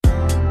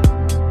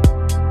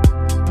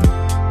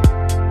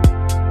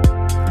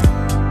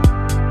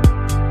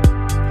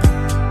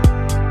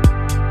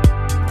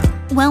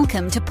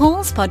Welcome to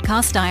Paul's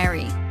Podcast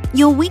Diary,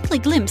 your weekly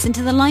glimpse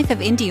into the life of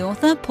indie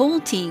author Paul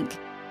Teague.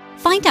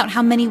 Find out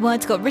how many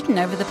words got written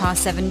over the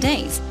past 7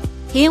 days,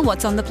 hear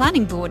what's on the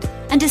planning board,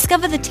 and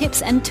discover the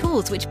tips and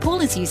tools which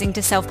Paul is using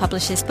to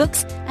self-publish his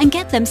books and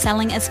get them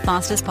selling as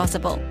fast as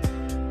possible.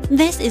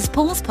 This is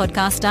Paul's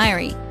Podcast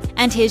Diary,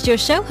 and here's your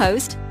show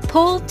host,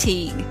 Paul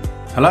Teague.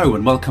 Hello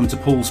and welcome to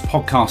Paul's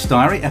Podcast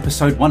Diary,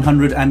 episode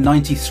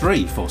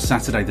 193 for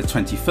Saturday the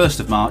 21st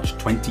of March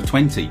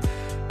 2020.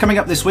 Coming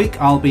up this week,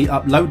 I'll be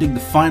uploading the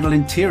final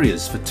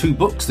interiors for 2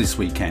 books this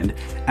weekend,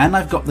 and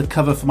I've got the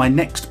cover for my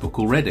next book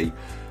already.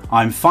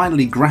 I'm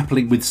finally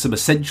grappling with some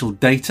essential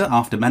data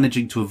after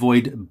managing to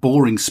avoid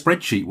boring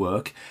spreadsheet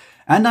work,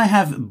 and I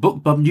have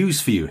BookBub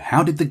news for you.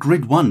 How did the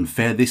Grid 1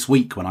 fare this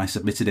week when I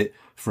submitted it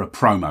for a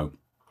promo?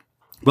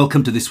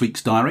 Welcome to this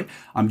week's diary.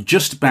 I'm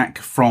just back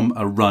from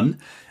a run.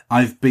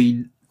 I've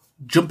been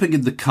jumping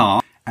in the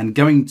car and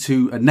going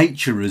to a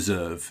nature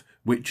reserve,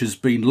 which has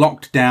been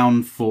locked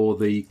down for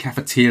the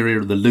cafeteria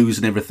and the loos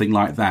and everything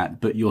like that,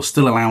 but you're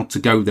still allowed to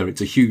go there.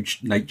 It's a huge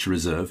nature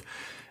reserve,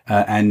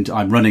 and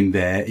I'm running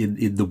there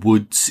in the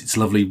woods. It's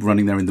lovely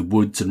running there in the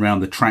woods and around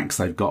the tracks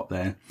they've got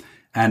there.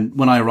 And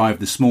when I arrived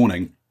this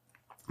morning,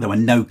 there were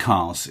no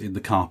cars in the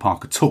car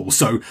park at all,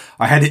 so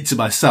I had it to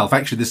myself.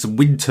 Actually, there's some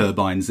wind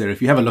turbines there.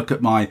 If you have a look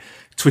at my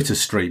Twitter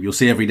stream, you'll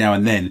see every now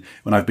and then,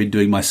 when I've been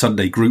doing my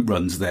Sunday group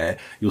runs there,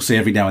 you'll see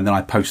every now and then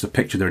I post a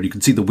picture there and you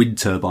can see the wind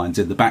turbines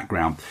in the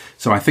background.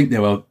 So I think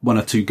there were 1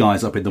 or 2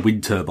 guys up in the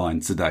wind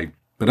turbines today.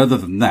 But other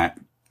than that,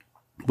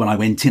 when I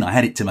went in, I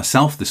had it to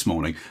myself this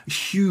morning. A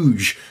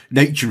huge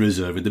nature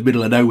reserve in the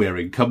middle of nowhere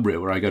in Cumbria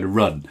where I go to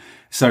run.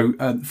 So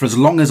for as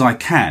long as I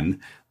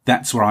can,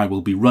 that's where I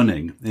will be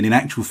running. And in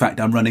actual fact,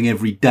 I'm running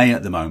every day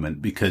at the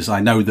moment because I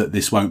know that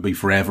this won't be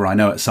forever. I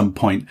know at some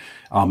point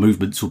our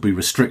movements will be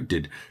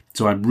restricted.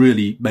 So I'm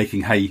really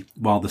making hay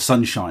while the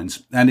sun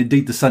shines. And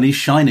indeed, the sun is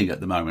shining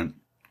at the moment.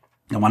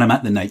 And when I'm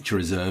at the nature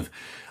reserve,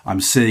 I'm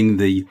seeing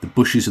the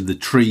bushes and the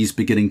trees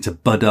beginning to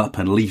bud up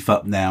and leaf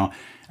up now.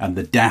 And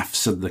the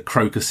daffs and the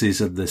crocuses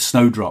and the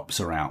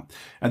snowdrops are out.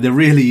 And there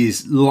really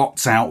is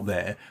lots out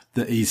there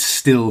that is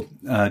still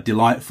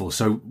delightful.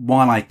 So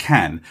while I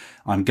can,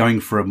 I'm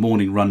going for a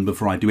morning run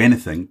before I do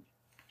anything.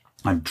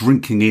 I'm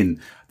drinking in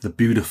the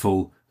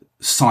beautiful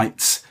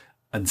sights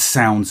and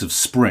sounds of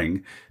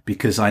spring,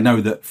 because I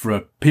know that for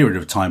a period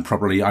of time,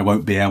 probably I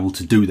won't be able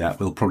to do that.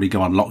 We'll probably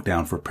go on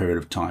lockdown for a period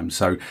of time.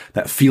 So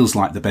that feels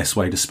like the best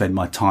way to spend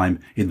my time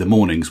in the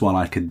mornings while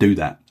I can do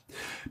that.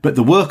 But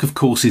the work, of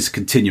course, is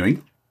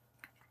continuing.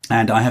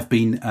 And I have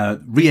been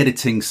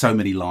re-editing So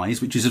Many Lies,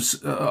 which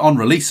is on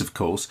release, of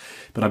course,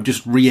 but I'm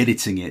just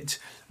re-editing it.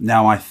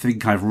 Now I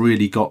think I've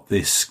really got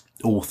this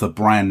author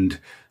brand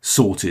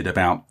sorted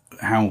about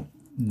how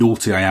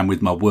naughty I am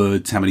with my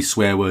words, how many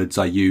swear words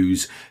I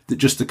use,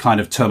 just the kind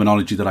of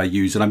terminology that I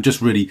use. And I'm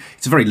just really,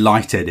 it's a very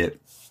light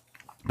edit,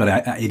 but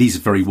it is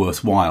very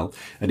worthwhile,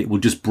 and it will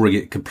just bring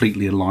it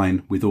completely in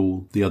line with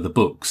all the other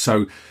books.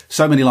 So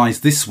Many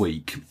Lies this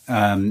week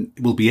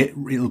it'll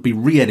be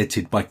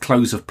re-edited by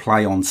close of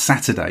play on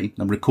Saturday.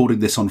 I'm recording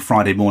this on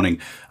Friday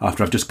morning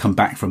after I've just come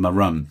back from my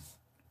run.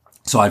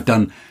 So I've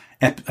done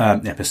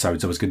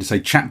episodes,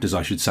 chapters,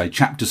 I should say,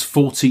 chapters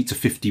 40 to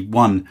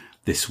 51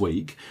 this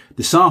week.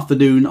 This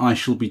afternoon, I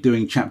shall be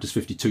doing chapters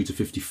 52 to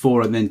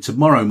 54. And then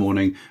tomorrow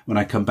morning, when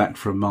I come back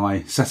from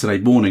my Saturday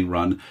morning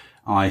run,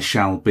 I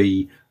shall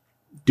be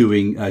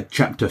doing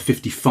chapter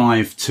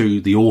 55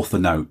 to the author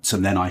notes,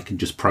 and then I can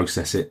just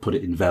process it, put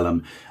it in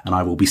vellum, and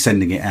I will be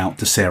sending it out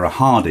to Sarah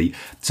Hardy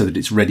so that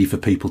it's ready for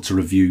people to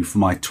review for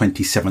my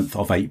 27th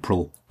of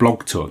April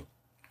blog tour.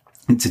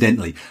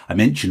 Incidentally, I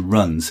mentioned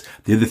runs.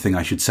 The other thing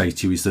I should say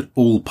to you is that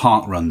all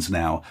park runs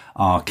now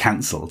are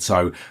cancelled.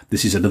 So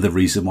this is another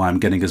reason why I'm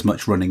getting as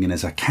much running in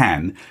as I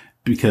can,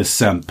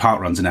 because park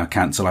runs are now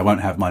cancelled. I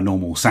won't have my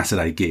normal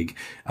Saturday gig.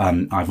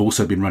 I've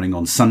also been running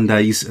on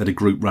Sundays at a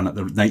group run at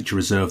the Nature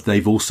Reserve.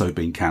 They've also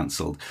been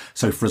cancelled.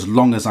 So for as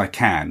long as I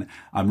can,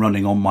 I'm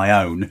running on my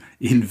own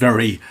in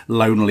very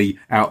lonely,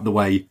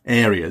 out-the-way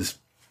areas,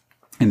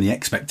 in the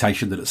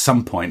expectation that at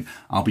some point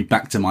I'll be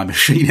back to my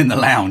machine in the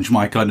lounge,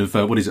 my kind of,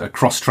 a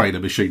cross-trainer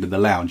machine in the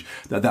lounge.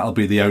 That'll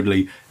be the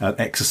only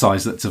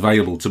exercise that's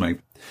available to me.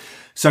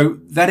 So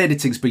that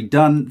editing's been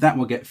done. That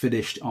will get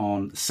finished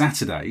on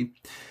Saturday.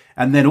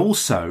 And then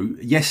also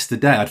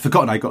yesterday, I'd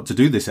forgotten I got to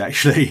do this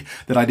actually,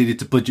 that I needed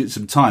to budget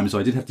some time. So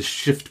I did have to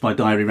shift my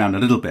diary around a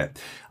little bit.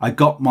 I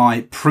got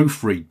my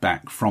proofread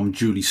back from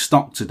Julie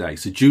Stock today.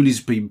 So Julie's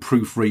been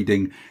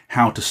proofreading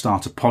How to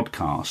Start a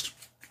Podcast.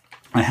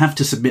 I have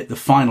to submit the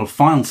final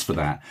files for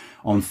that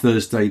on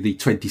Thursday, the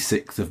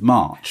 26th of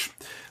March.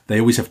 They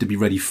always have to be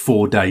ready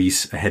 4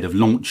 days ahead of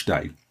launch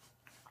day.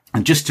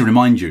 And just to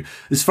remind you,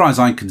 as far as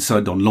I'm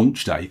concerned on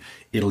launch day,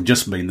 it'll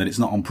just mean that it's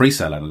not on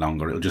pre-sale any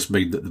longer. It'll just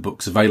mean that the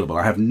book's available.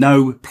 I have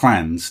no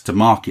plans to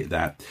market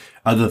that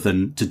other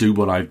than to do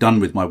what I've done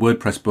with my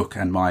WordPress book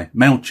and my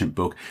MailChimp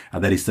book,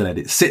 and that is to let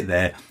it sit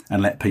there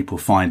and let people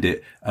find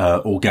it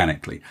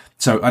organically.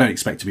 So I don't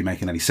expect to be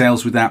making any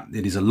sales with that.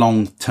 It is a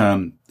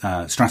long-term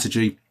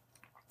strategy.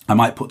 I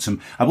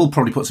will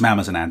probably put some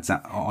Amazon ads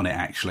on it,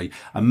 actually.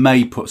 I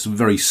may put some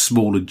very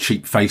small and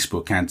cheap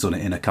Facebook ads on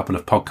it in a couple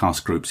of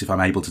podcast groups if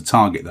I'm able to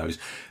target those.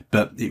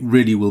 But it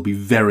really will be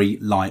very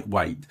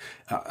lightweight.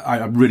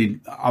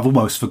 I've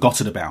almost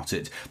forgotten about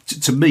it.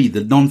 To me,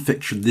 the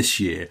non-fiction this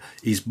year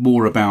is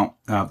more about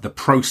the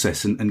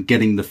process and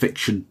getting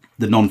the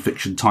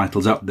non-fiction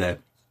titles up there.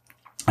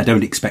 I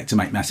don't expect to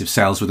make massive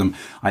sales with them.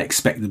 I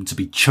expect them to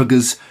be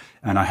chuggers,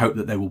 and I hope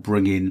that they will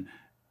bring in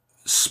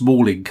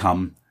small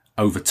income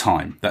over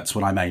time. That's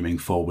what I'm aiming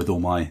for with all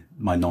my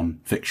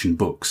non-fiction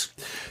books.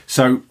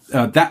 So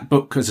that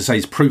book, as I say,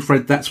 is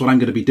proofread. That's what I'm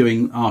going to be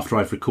doing after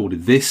I've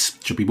recorded this.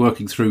 Should be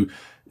working through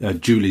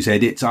Julie's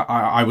edits.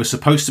 I was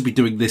supposed to be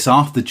doing this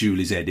after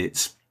Julie's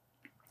edits,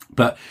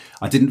 but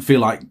I didn't feel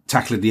like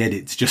tackling the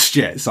edits just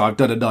yet. So I've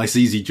done a nice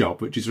easy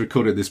job, which is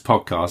recording this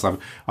podcast.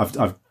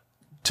 I've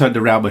turned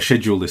around my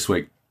schedule this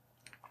week,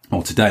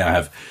 or today I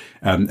have.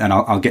 And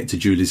I'll get to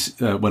Julie's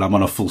when I'm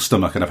on a full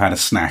stomach and I've had a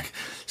snack.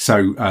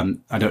 So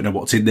I don't know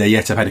what's in there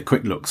yet. I've had a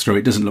quick look through.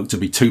 It doesn't look to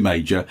be too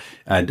major,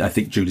 and I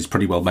think Julie's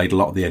pretty well made a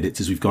lot of the edits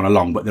as we've gone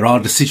along. But there are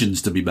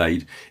decisions to be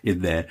made in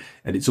there,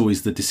 and it's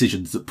always the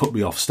decisions that put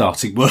me off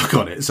starting work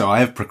on it. So I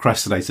have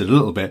procrastinated a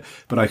little bit,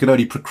 but I can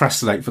only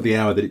procrastinate for the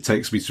hour that it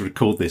takes me to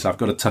record this. I've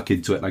got to tuck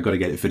into it, and I've got to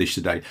get it finished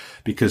today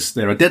because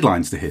there are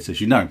deadlines to hit,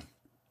 as you know.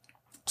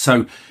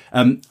 So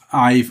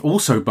I've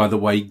also, by the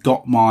way,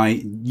 got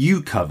my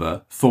new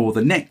cover for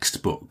the next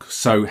book.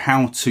 So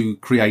how to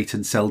create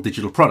and sell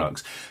digital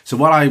products. So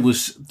while I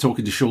was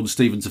talking to Sean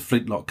Stevens of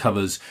Flintlock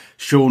Covers,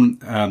 Sean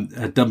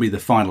had done me the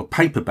final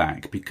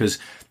paperback because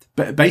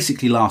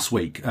basically last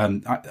week,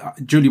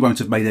 Julie won't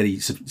have made any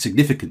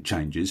significant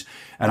changes,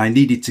 and I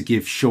needed to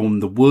give Sean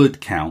the word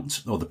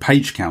count, or the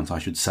page count, I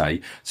should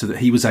say, so that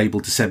he was able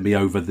to send me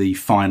over the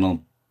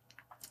final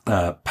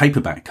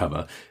paperback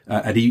cover,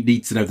 and he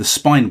needs to know the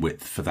spine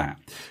width for that.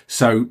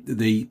 So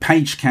the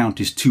page count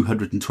is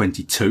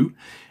 222.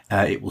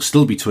 It will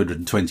still be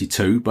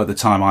 222 by the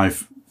time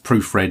I've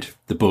proofread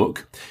the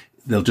book.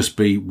 There'll just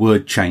be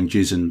word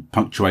changes and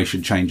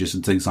punctuation changes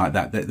and things like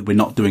that. We're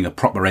not doing a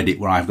proper edit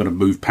where I've got to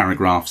move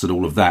paragraphs and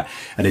all of that.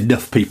 And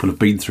enough people have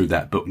been through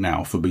that book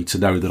now for me to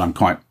know that I'm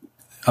quite,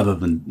 other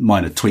than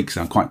minor tweaks,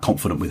 I'm quite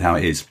confident with how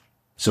it is.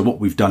 So what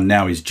we've done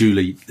now is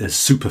Julie has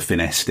super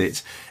finessed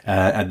it,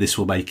 and this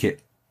will make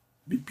it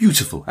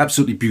beautiful,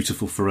 absolutely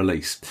beautiful for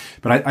release.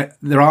 But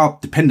there are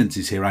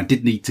dependencies here. I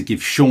did need to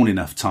give Sean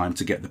enough time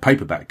to get the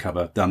paperback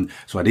cover done,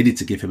 so I needed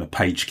to give him a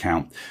page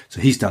count.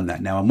 So he's done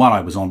that now. And while I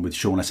was on with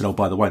Sean, I said, oh,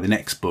 by the way, the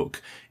next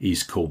book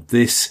is called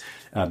this.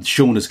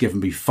 Sean has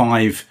given me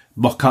 5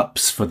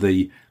 mock-ups for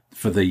the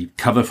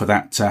cover for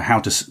that, how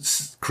to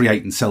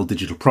create and sell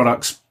digital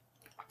products.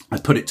 I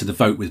put it to the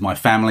vote with my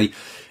family.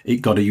 It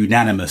got a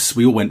unanimous.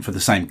 We all went for the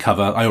same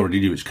cover. I already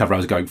knew which cover I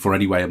was going for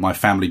anyway, and my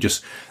family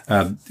just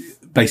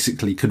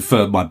basically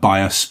confirmed my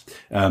bias.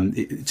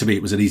 To me,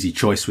 it was an easy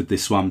choice with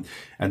this one.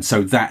 And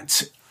so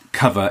that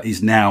cover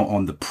is now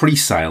on the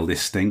pre-sale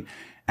listing,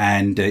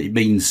 and it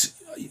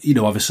means, you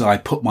know, obviously I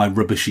put my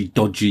rubbishy,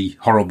 dodgy,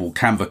 horrible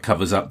Canva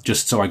covers up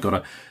just so I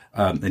got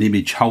an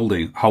image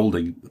holding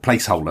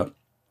placeholder.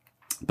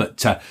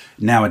 But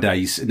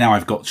nowadays, now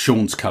I've got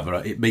Sean's cover.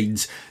 It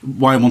means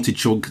why I wanted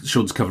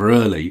Sean's cover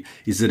early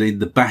is that in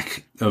the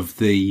back of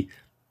the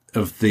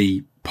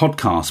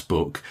podcast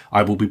book,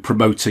 I will be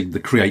promoting the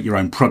Create Your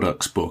Own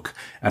Products book,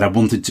 and I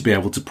wanted to be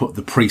able to put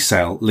the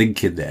pre-sale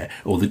link in there,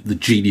 or the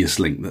Genius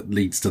link that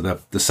leads to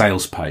the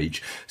sales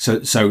page.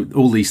 So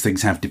all these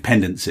things have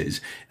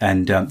dependencies,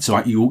 and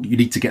you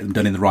need to get them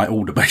done in the right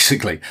order,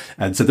 basically.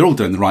 And so they're all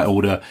done in the right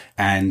order,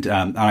 and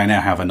I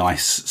now have a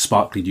nice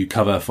sparkly new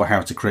cover for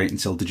how to create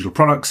and sell digital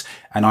products,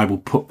 and I will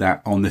put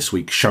that on this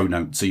week's show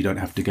notes, so you don't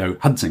have to go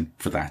hunting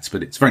for that.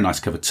 But it's a very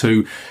nice cover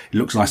too. It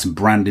looks nice and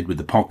branded with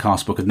the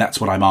podcast book, and that's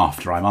what I'm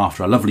after. I'm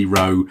after a lovely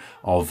row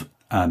of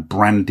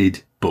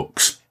branded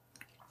books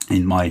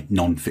in my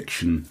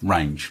non-fiction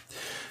range.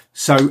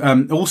 So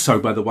also,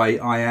 by the way,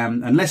 I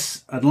am,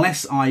 unless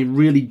I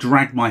really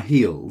drag my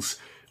heels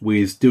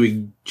with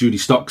doing Julie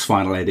Stock's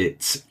final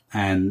edits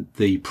and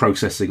the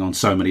processing on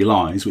So Many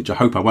Lies, which I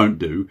hope I won't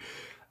do,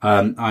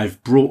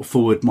 I've brought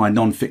forward my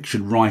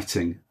non-fiction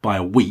writing by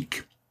a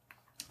week.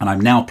 And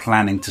I'm now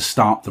planning to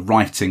start the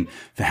writing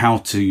for how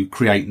to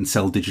create and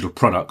sell digital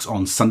products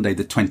on Sunday,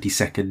 the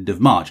 22nd of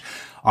March.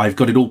 I've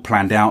got it all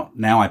planned out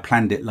now. I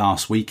planned it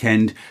last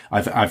weekend.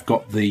 I've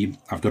got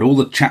all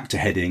the chapter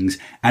headings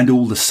and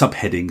all the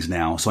subheadings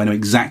now. So I know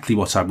exactly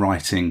what I'm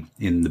writing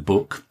in the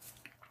book.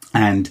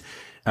 And,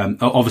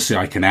 obviously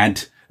I can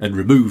add and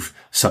remove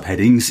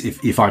subheadings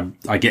if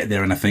I get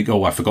there and I think,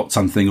 oh, I forgot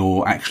something,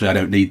 or actually I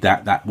don't need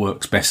that. That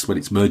works best when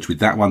it's merged with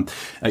that one.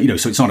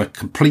 So it's not a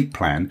complete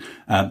plan.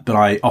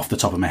 But off the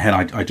top of my head,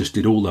 I just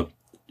did all the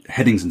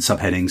headings and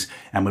subheadings,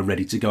 and we're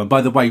ready to go. And by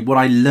the way, what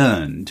I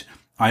learned,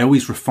 I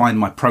always refine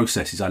my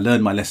processes. I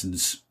learn my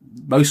lessons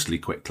mostly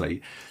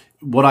quickly.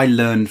 What I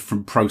learned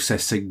from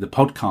processing the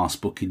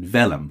podcast book in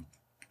Vellum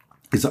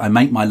is that I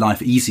make my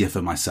life easier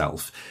for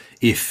myself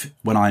if,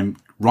 when I'm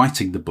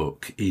writing the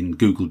book in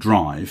Google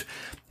Drive,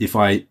 if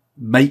I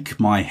make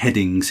my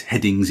headings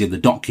in the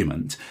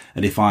document,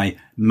 and if I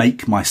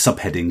make my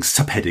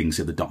subheadings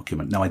in the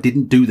document. Now, I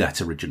didn't do that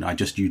originally. I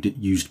just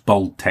used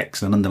bold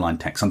text and underlined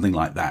text, something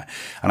like that.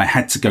 And I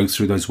had to go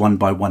through those one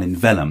by one in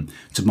Vellum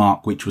to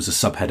mark which was a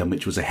subhead and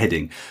which was a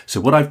heading.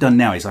 So what I've done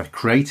now is I've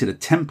created a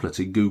template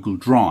in Google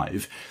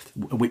Drive,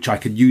 which I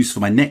can use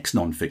for my next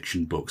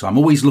non-fiction books. I'm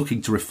always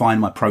looking to refine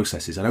my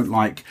processes.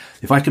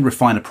 If I can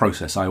refine a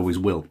process, I always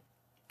will.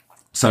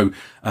 So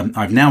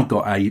I've now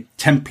got a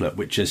template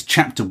which is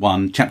chapter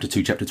 1, chapter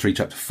 2, chapter 3,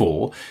 chapter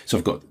 4. So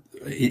I've got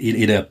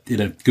in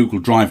a Google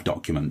Drive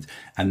document,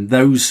 and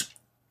those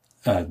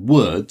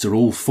words are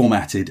all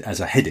formatted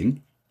as a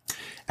heading.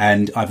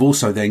 And I've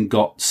also then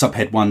got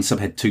subhead 1,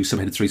 subhead 2,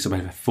 subhead 3,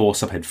 subhead 4,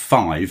 subhead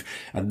 5,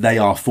 and they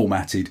are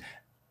formatted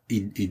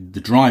in the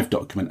Drive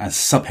document as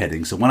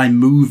subheadings. So when I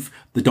move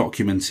the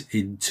document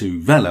into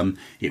Vellum,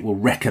 it will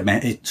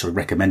recognize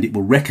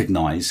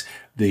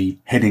the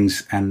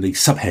headings and the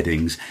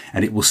subheadings,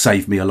 and it will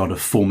save me a lot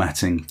of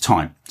formatting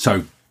time.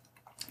 So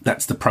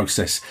that's the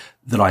process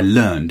that I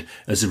learned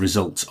as a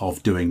result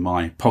of doing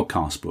my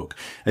podcast book.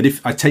 And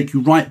if I take you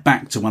right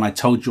back to when I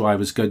told you I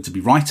was going to be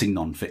writing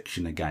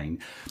non-fiction again,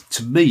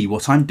 to me,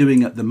 what I'm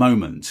doing at the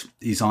moment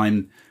is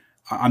I'm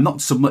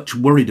not so much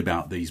worried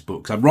about these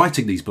books. I'm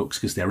writing these books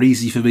because they're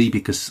easy for me,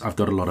 because I've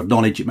got a lot of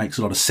knowledge. It makes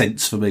a lot of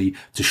sense for me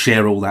to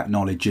share all that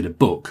knowledge in a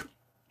book.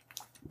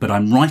 But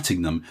I'm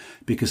writing them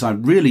because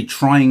I'm really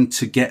trying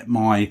to get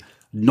my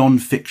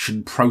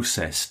non-fiction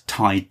process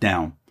tied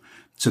down,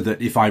 so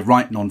that if I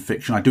write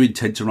non-fiction, I do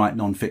intend to write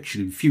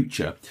non-fiction in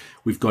future.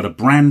 We've got a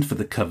brand for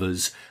the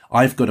covers.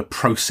 I've got a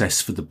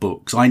process for the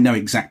books. I know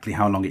exactly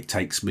how long it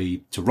takes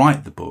me to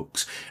write the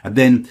books. And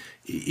then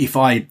if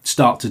I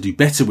start to do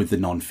better with the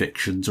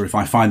non-fictions, or if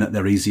I find that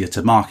they're easier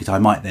to market, I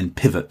might then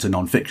pivot to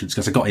non-fictions,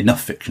 because I've got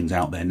enough fictions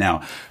out there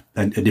now.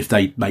 And if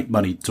they make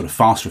money sort of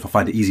faster, if I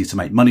find it easier to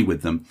make money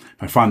with them,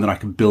 if I find that I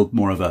can build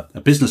more of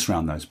a business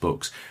around those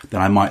books, then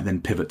I might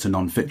then pivot to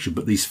non-fiction.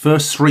 But these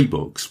first 3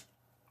 books,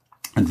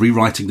 and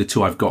rewriting the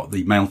 2 I've got,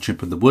 the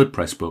MailChimp and the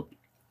WordPress book,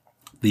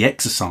 the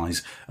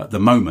exercise at the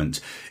moment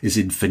is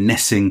in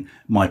finessing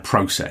my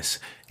process,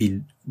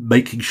 in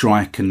making sure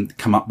I can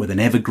come up with an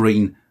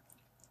evergreen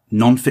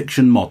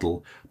non-fiction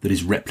model that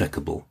is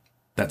replicable.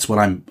 That's what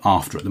I'm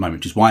after at the moment,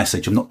 which is why I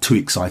say I'm not too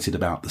excited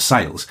about the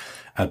sales,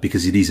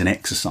 because it is an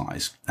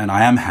exercise. And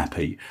I am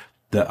happy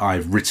that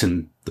I've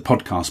written the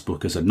podcast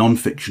book as a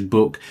non-fiction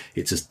book.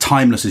 It's as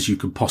timeless as you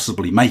can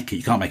possibly make it.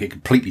 You can't make it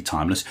completely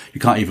timeless. You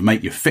can't even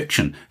make your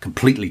fiction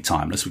completely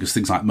timeless, because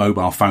things like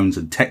mobile phones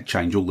and tech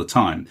change all the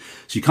time.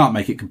 So you can't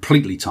make it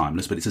completely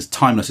timeless, but it's as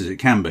timeless as it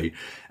can be.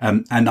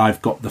 And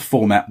I've got the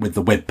format with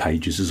the web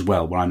pages as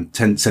well, where I'm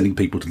sending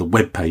people to the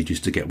web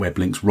pages to get web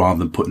links rather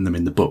than putting them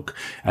in the book.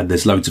 And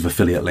there's loads of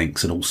affiliate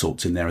links and all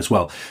sorts in there as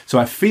well. So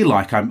I feel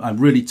like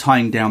I'm really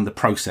tying down the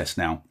process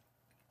now.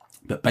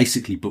 But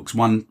basically books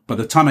 1, by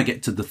the time I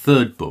get to the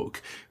 3rd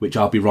book, which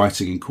I'll be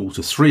writing in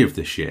quarter 3 of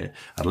this year,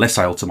 unless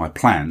I alter my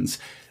plans,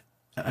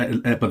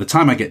 by the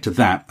time I get to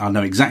that, I'll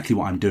know exactly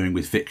what I'm doing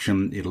with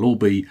fiction. It'll all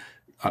be,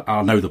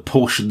 I'll know the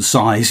portion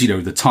size,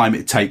 the time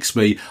it takes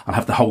me. I'll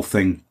have the whole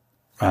thing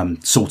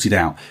sorted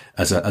out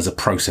as a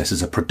process,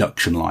 as a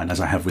production line,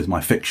 as I have with my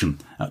fiction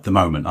at the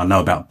moment. I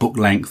know about book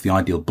length, the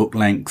ideal book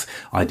length,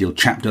 ideal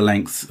chapter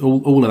length,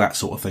 all of that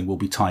sort of thing will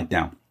be tied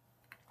down.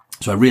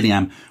 So I really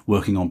am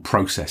working on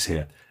process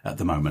here at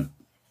the moment.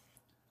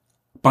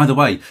 By the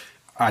way,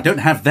 I don't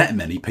have that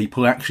many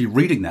people actually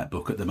reading that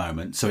book at the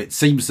moment. So it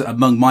seems that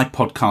among my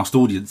podcast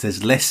audience,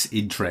 there's less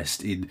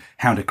interest in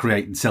how to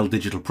create and sell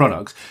digital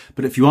products.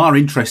 But if you are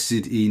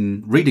interested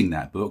in reading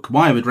that book,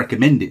 why I would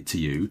recommend it to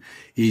you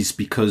is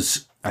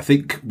because I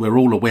think we're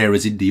all aware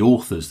as indie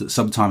authors that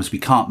sometimes we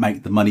can't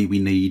make the money we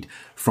need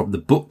from the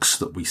books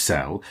that we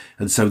sell.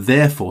 And so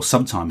therefore,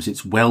 sometimes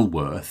it's well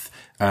worth,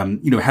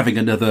 having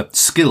another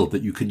skill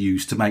that you can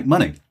use to make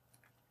money.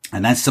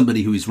 And as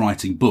somebody who is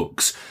writing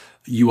books,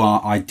 you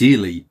are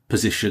ideally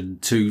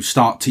positioned to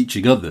start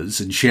teaching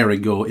others and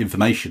sharing your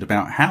information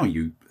about how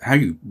you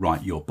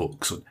write your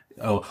books,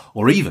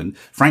 or even,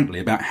 frankly,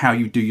 about how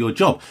you do your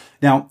job.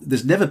 Now,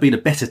 there's never been a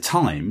better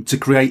time to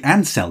create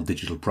and sell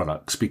digital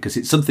products, because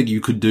it's something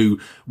you can do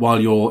while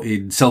you're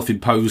in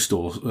self-imposed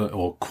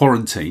or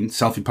quarantine,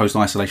 self-imposed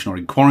isolation or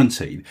in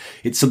quarantine.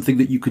 It's something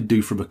that you can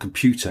do from a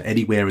computer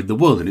anywhere in the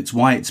world. And it's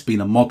why it's been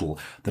a model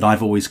that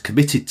I've always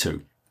committed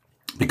to.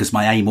 Because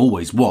my aim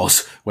always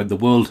was, when the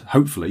world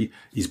hopefully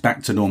is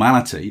back to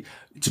normality,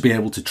 to be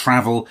able to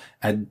travel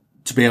and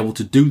to be able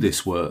to do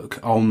this work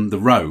on the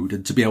road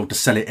and to be able to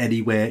sell it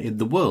anywhere in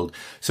the world.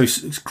 So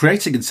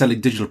creating and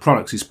selling digital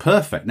products is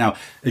perfect. Now,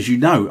 as you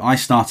know, I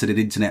started in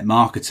internet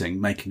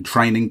marketing, making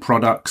training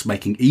products,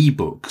 making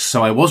ebooks.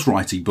 So I was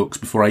writing books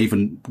before I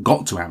even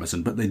got to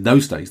Amazon. But in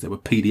those days, they were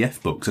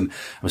PDF books. And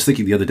I was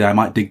thinking the other day I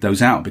might dig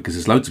those out, because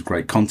there's loads of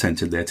great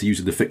content in there to use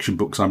in the fiction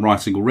books I'm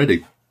writing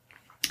already.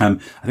 I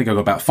think I've got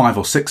about 5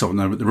 or 6 of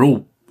them.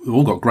 They've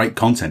all got great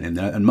content in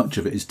there, and much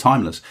of it is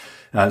timeless.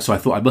 So I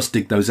thought I must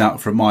dig those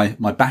out from my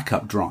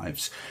backup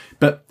drives.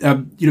 But,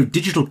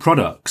 digital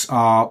products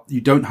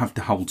you don't have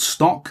to hold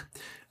stock.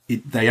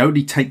 they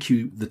only take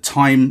you the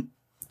time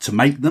to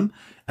make them,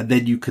 and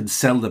then you can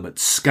sell them at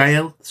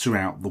scale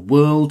throughout the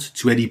world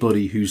to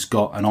anybody who's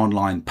got an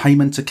online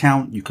payment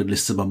account. You can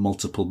list them on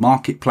multiple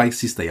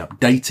marketplaces. They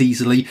update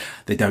easily.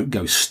 They don't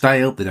go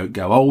stale. They don't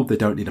go old. They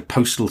don't need a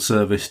postal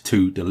service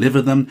to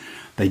deliver them.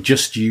 They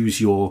just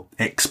use your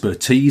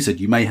expertise, and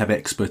you may have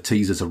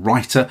expertise as a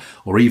writer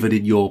or even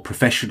in your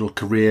professional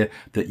career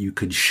that you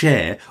can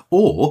share,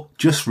 or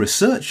just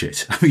research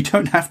it. You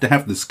don't have to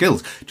have the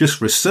skills.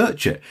 Just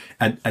research it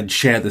and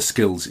share the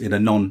skills in a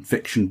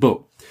non-fiction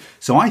book.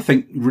 So I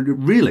think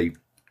really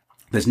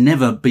there's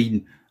never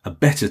been a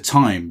better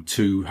time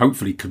to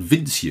hopefully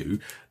convince you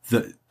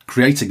that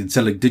creating and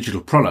selling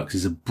digital products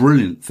is a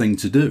brilliant thing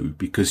to do,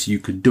 because you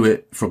can do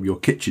it from your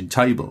kitchen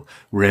table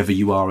wherever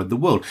you are in the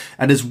world.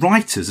 And as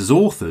writers, as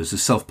authors,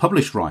 as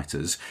self-published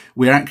writers,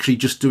 we're actually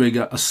just doing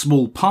a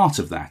small part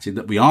of that, in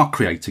that we are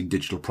creating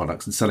digital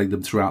products and selling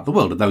them throughout the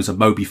world. And those are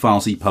Mobi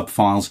files, EPUB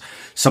files.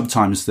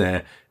 Sometimes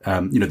they're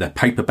they're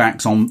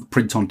paperbacks, on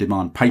print on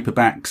demand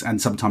paperbacks,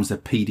 and sometimes they're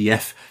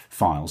PDF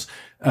files.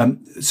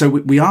 So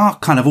we are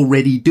kind of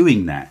already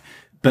doing that,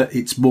 but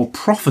it's more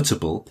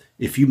profitable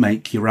if you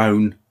make your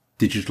own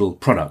digital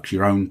products,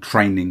 your own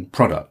training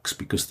products,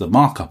 because the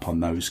markup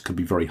on those can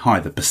be very high.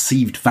 The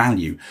perceived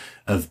value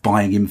of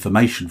buying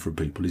information from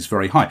people is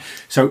very high.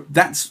 So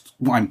that's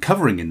what I'm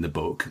covering in the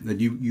book. And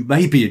you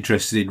may be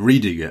interested in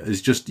reading it as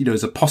just,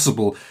 as a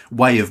possible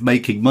way of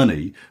making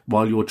money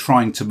while you're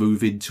trying to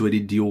move into an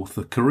indie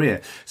author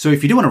career. So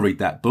if you do want to read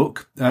that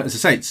book, as I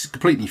say, it's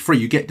completely free.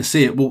 You get to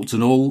see it warts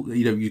and all.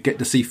 You get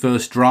to see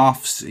first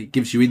drafts. It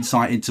gives you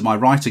insight into my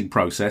writing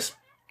process.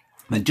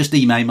 Then just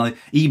email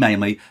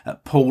me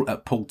at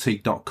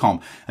paul@paulteague.com.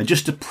 And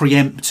just to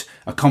preempt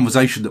a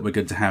conversation that we're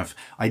going to have,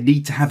 I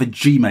need to have a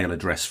Gmail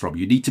address from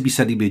you. You need to be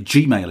sending me a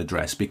Gmail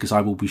address, because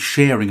I will be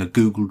sharing a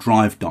Google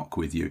Drive doc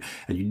with you.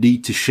 And you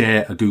need to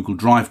share a Google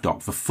Drive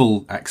doc for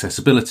full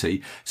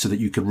accessibility so that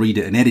you can read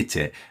it and edit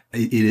it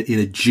in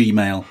a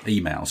Gmail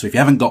email. So if you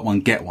haven't got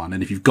one, get one.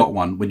 And if you've got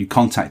one, when you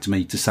contact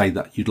me to say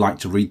that you'd like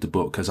to read the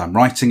book as I'm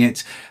writing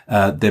it,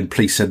 then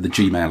please send the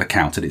Gmail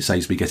account, and it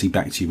saves me getting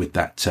back to you with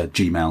that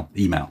Gmail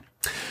email.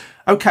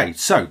 Okay,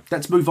 so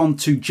let's move on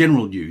to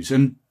general news.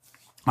 And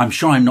I'm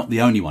sure I'm not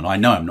the only one. I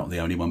know I'm not the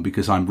only one,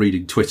 because I'm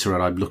reading Twitter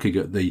and I'm looking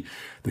at the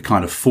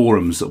kind of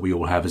forums that we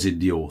all have as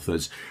indie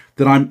authors,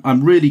 that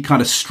I'm really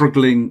kind of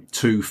struggling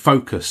to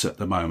focus at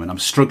the moment. I'm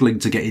struggling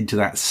to get into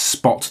that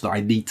spot that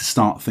I need to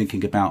start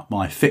thinking about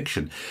my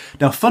fiction.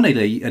 Now,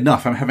 funnily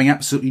enough, I'm having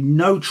absolutely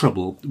no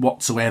trouble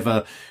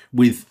whatsoever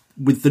with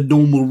the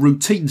normal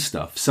routine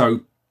stuff.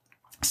 So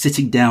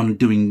sitting down and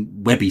doing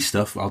webby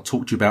stuff, I'll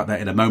talk to you about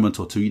that in a moment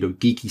or two,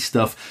 geeky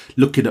stuff,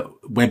 looking at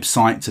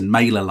websites and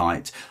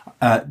MailerLite,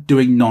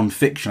 doing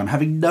non-fiction. I'm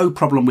having no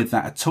problem with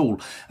that at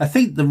all. I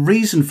think the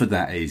reason for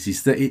that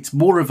is that it's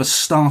more of a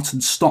start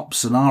and stop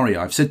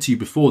scenario. I've said to you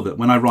before that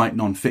when I write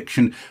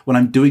non-fiction, when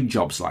I'm doing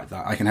jobs like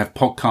that, I can have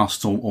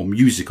podcasts or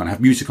music on. I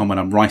have music on when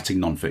I'm writing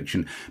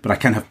non-fiction, but I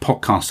can have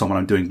podcasts on when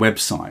I'm doing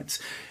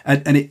websites.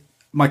 And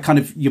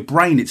your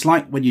brain, it's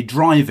like when you're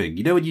driving,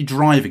 when you're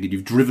driving and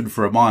you've driven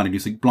for a mile and you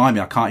think, blimey,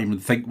 I can't even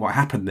think what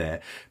happened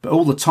there. But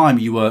all the time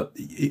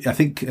I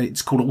think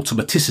it's called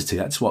automaticity.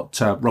 That's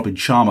what Robin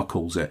Sharma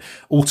calls it.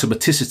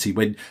 Automaticity,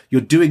 when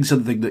you're doing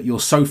something that you're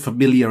so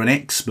familiar and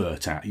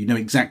expert at, you know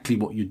exactly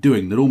what you're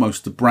doing, that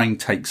almost the brain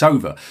takes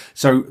over.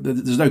 So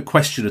there's no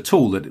question at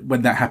all that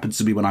when that happens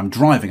to me when I'm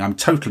driving, I'm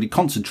totally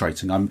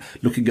concentrating. I'm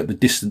looking at the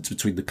distance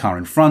between the car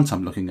in front.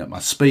 I'm looking at my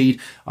speed.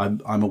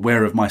 I'm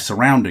aware of my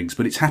surroundings,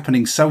 but it's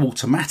happening so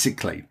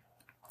automatically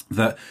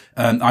that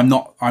I'm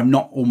not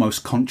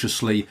almost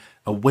consciously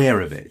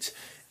aware of it,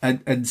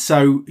 and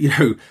so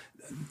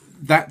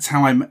that's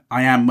how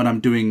I am when I'm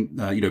doing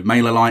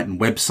MailerLite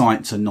and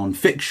websites and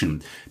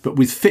non-fiction. But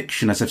with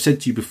fiction, as I've said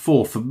to you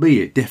before, for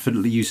me it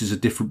definitely uses a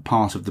different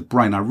part of the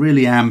brain. I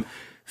really am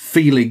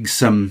feeling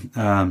some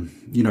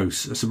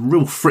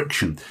real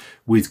friction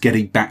with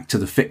getting back to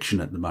the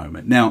fiction at the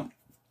moment. Now,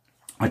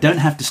 I don't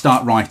have to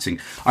start writing.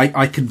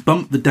 I can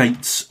bump the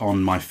dates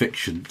on my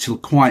fiction till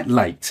quite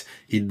late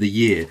in the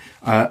year.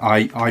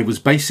 I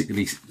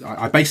basically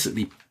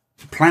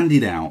planned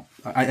it out.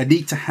 I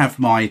need to have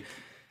my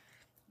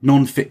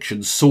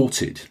non-fiction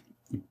sorted.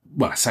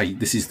 Well, I say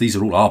these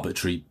are all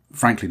arbitrary.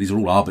 Frankly, these are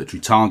all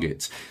arbitrary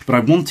targets. But I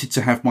wanted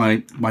to have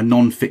my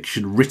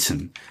non-fiction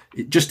written,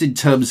 just in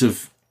terms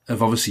of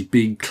obviously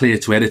being clear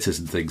to editors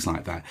and things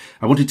like that.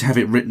 I wanted to have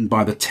it written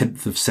by the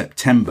 10th of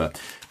September.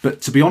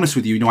 But to be honest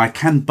with you, I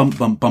can bump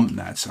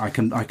that.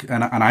 And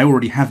I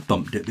already have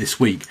bumped it this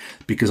week,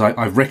 because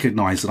I've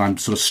recognised that I'm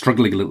sort of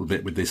struggling a little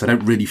bit with this. I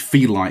don't really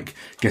feel like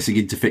getting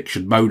into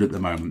fiction mode at the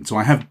moment. So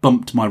I have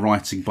bumped my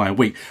writing by a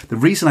week. The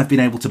reason I've been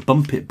able to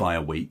bump it by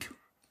a week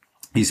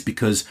is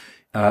because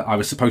I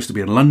was supposed to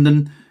be in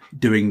London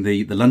doing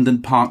the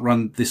London Park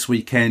Run this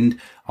weekend.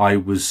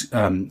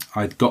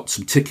 I'd got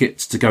some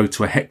tickets to go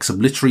to a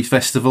Hexham Literary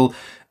Festival.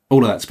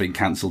 All of that's been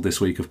cancelled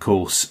this week, of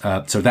course.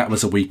 So that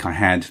was a week I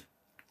had.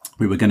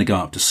 We were going to go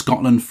up to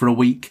Scotland for a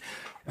week.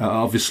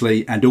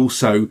 obviously, and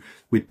also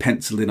we'd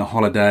penciled in a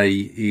holiday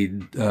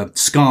in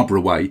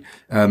Scarborough Way.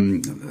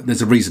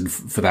 There's a reason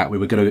for that. We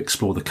were going to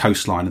explore the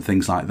coastline and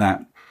things like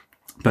that.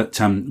 But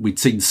we'd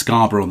seen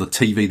Scarborough on the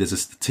TV. There's a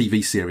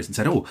TV series, and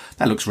said, "Oh,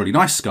 that looks really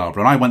nice,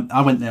 Scarborough." And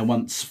I went there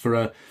once for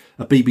a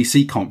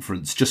BBC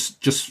conference,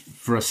 just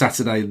for a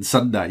Saturday and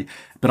Sunday.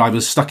 But I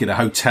was stuck in a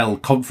hotel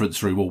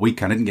conference room all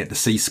weekend. I didn't get to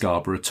see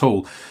Scarborough at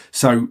all.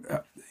 So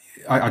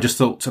I just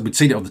thought, we'd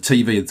seen it on the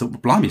TV and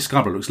thought, blimey,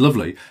 Scarborough looks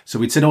lovely. So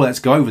we'd said, let's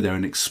go over there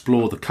and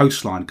explore the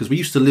coastline, because we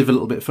used to live a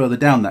little bit further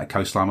down that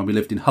coastline. When we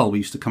lived in Hull, we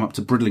used to come up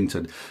to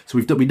Bridlington. So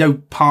we know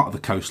part of the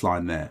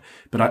coastline there,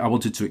 but I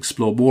wanted to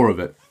explore more of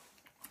it.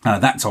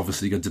 That's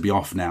obviously going to be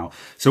off now.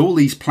 So all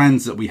these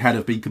plans that we had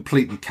have been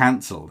completely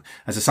cancelled.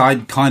 As I say,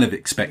 I'm kind of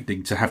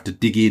expecting to have to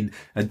dig in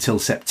until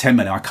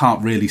September. Now, I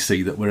can't really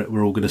see that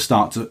we're all going to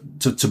start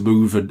to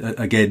move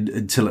again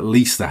until at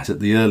least that at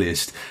the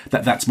earliest.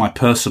 That's my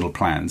personal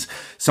plans.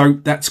 So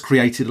that's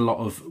created a lot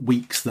of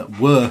weeks that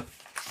were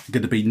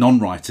going to be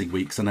non-writing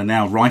weeks and are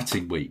now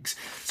writing weeks.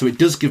 So it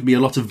does give me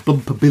a lot of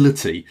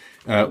bumpability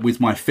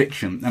with my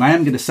fiction. And I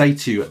am going to say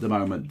to you at the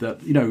moment that,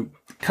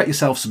 cut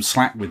yourself some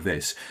slack with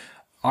this.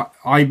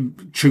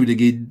 I'm tuning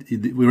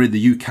in. We're in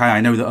the UK.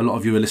 I know that a lot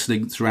of you are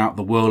listening throughout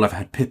the world. I've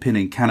had Pippin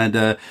in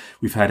Canada.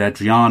 We've had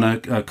Adriana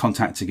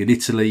contacting in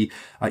Italy.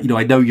 I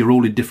know you're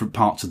all in different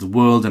parts of the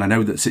world, and I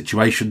know that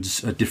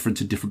situations are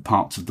different in different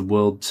parts of the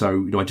world.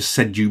 So, I just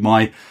send you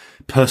my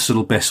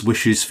personal best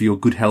wishes for your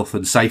good health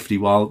and safety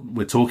while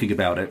we're talking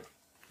about it,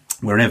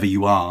 wherever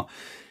you are.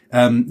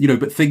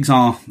 But things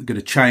are going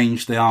to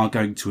change. They are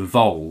going to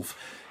evolve.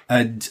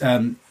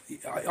 And,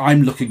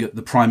 I'm looking at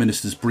the Prime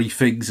Minister's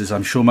briefings, as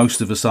I'm sure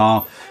most of us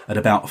are, at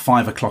about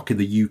 5 o'clock in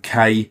the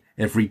UK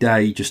every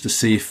day, just to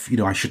see if,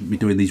 I shouldn't be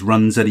doing these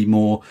runs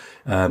anymore,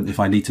 if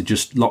I need to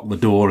just lock the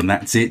door and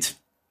that's it,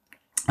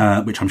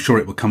 which I'm sure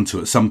it will come to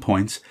at some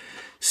point.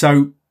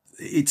 So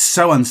it's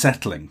so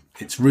unsettling.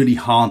 It's really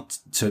hard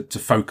to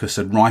focus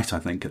and write, I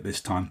think, at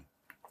this time.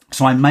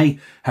 So I may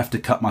have to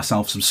cut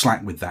myself some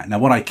slack with that. Now,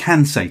 what I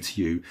can say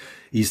to you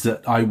is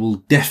that I will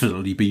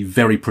definitely be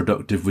very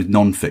productive with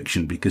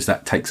non-fiction, because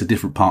that takes a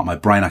different part of my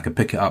brain. I can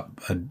pick it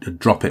up and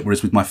drop it.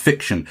 Whereas with my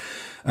fiction,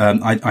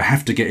 I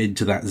have to get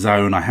into that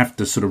zone. I have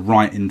to sort of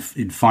write in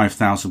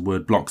 5,000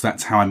 word blocks.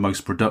 That's how I'm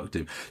most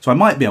productive. So I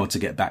might be able to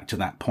get back to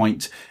that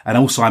point. And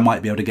also I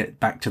might be able to get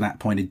back to that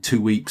point in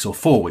 2 weeks or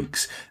 4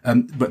 weeks.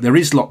 But there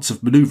is lots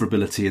of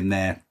maneuverability in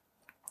there.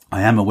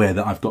 I am aware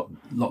that I've got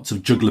lots of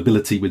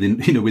jugglability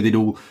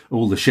within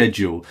all the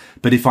schedule.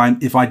 But if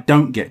I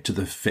don't get to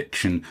the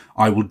fiction,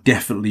 I will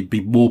definitely be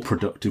more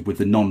productive with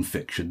the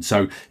non-fiction.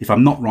 So if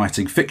I'm not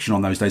writing fiction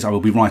on those days, I will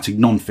be writing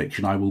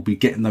non-fiction. I will be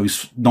getting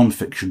those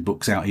non-fiction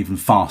books out even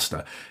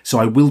faster. So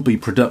I will be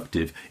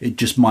productive. It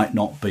just might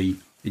not be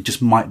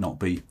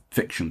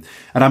fiction.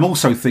 And I'm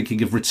also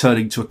thinking of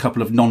returning to a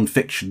couple of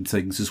non-fiction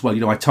things as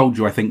well. I told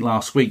you, I think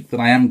last week, that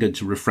I am going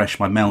to refresh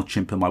my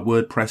MailChimp and my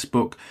WordPress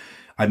book.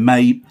 I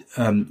may,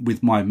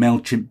 with my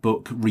MailChimp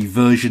book,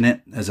 reversion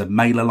it as a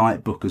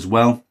MailerLite book as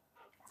well,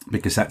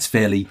 because that's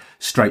fairly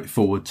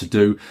straightforward to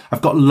do.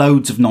 I've got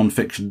loads of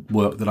non-fiction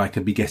work that I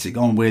could be getting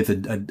on with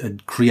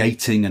and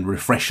creating and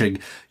refreshing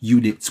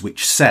units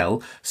which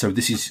sell. So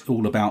this is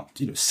all about,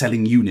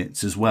 selling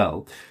units as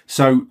well.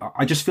 So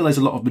I just feel there's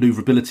a lot of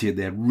maneuverability in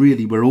there.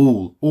 Really, we're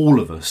all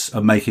of us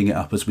are making it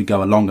up as we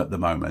go along at the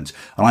moment.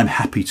 And I'm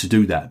happy to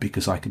do that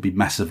because I can be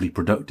massively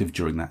productive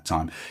during that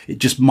time. It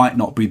just might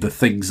not be the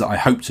things that I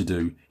hope to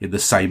do in the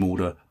same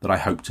order that I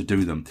hope to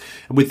do them.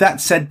 And with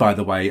that said, by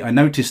the way, I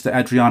noticed that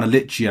Adriana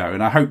Liccio,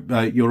 and I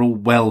hope you're all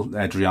well,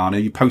 Adriana,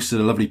 you posted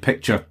a lovely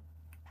picture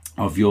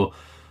of your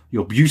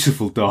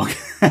beautiful dog.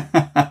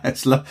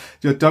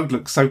 Your dog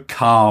looks so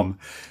calm.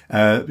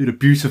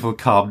 Beautiful,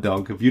 calm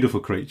dog, a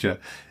beautiful creature.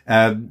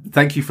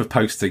 Thank you for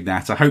posting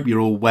that. I hope you're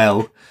all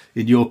well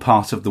in your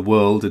part of the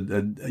world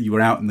and you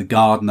were out in the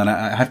garden. And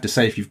I have to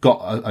say, if you've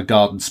got a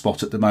garden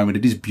spot at the moment,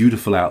 it is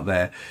beautiful out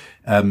there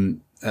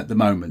at the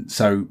moment.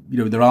 So,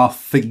 there are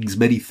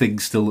many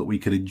things still that we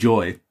can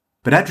enjoy.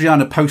 But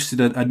Adriana posted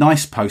a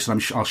nice post,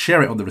 and I'll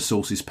share it on the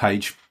resources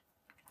page.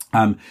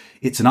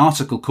 It's an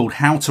article called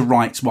How to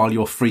Write While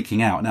You're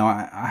Freaking Out.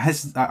 Now,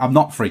 I'm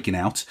not freaking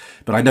out,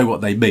 but I know what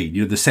they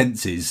mean. The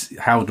sense is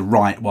how to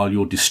write while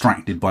you're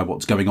distracted by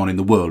what's going on in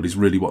the world is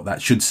really what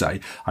that should say.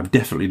 I'm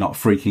definitely not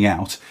freaking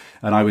out,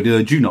 and I would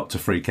urge you not to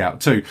freak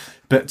out too.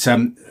 But,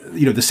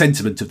 the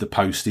sentiment of the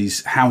post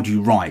is, how do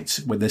you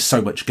write when there's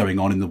so much going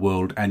on in the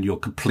world and you're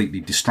completely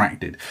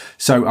distracted?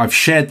 So I've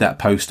shared that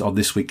post on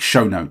this week's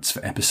show notes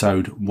for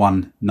episode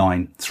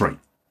 193.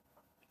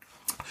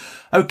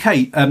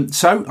 Okay,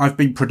 so I've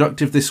been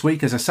productive this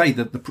week. As I say,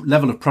 the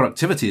level of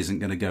productivity isn't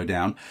going to go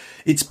down.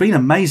 It's been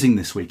amazing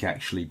this week,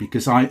 actually,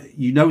 because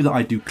that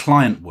I do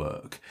client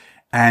work,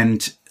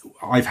 and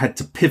I've had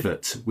to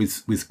pivot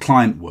with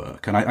client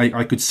work, and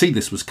I could see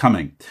this was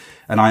coming.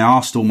 And I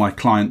asked all my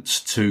clients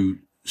to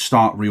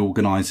start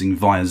reorganizing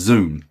via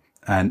Zoom,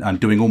 and I'm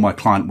doing all my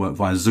client work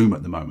via Zoom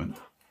at the moment.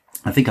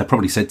 I think I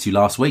probably said to you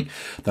last week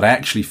that I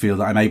actually feel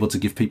that I'm able to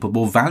give people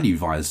more value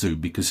via Zoom,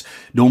 because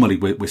normally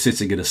we're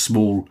sitting in a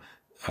small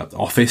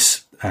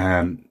office,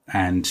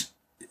 and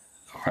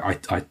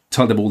I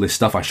tell them all this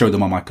stuff. I show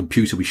them on my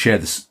computer. We share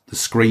the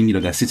screen. You know,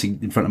 they're sitting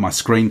in front of my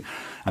screen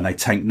and they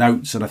take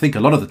notes. And I think a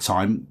lot of the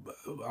time,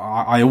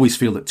 I always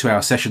feel that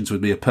 2-hour sessions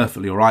with me are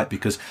perfectly all right,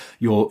 because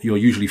you're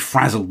usually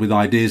frazzled with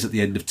ideas at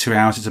the end of 2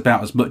 hours. It's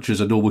about as much as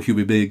a normal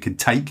human being can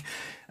take.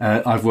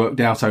 I've worked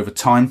out over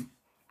time.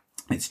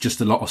 It's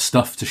just a lot of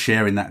stuff to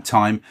share in that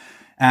time.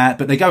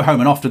 But they go home,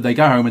 and often they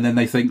go home and then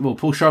they think, well,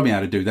 Paul showed me how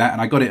to do that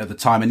and I got it at the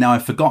time and now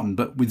I've forgotten.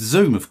 But with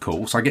Zoom, of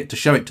course, I get to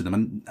show it to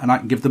them, and I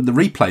can give them the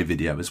replay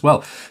video as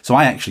well. So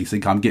I actually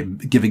think I'm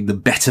giving them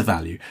better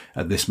value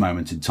at this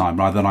moment in time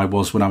rather than I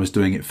was when I was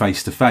doing it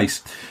face to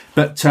face.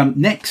 But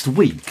next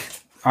week,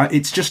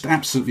 it's just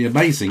absolutely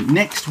amazing.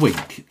 Next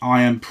week,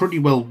 I am pretty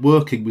well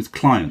working with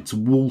clients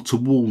wall to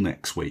wall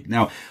next week.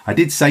 Now, I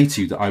did say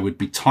to you that I would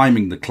be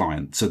timing the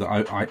client so that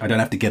I don't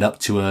have to get up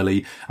too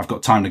early. I've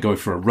got time to go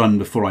for a run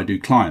before I do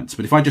clients.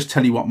 But if I just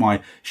tell you what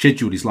my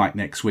schedule is like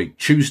next week,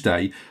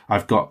 Tuesday,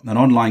 I've got an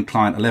online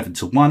client 11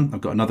 to 1.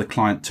 I've got another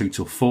client 2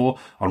 till 4.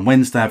 On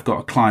Wednesday, I've got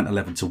a client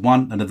 11 to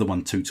 1, another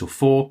one 2 till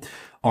 4.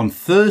 On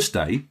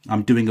Thursday,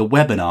 I'm doing a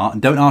webinar,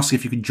 and don't ask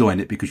if you can join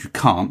it because you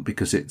can't,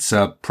 because it's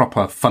a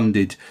proper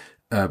funded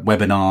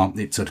webinar.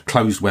 It's a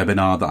closed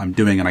webinar that I'm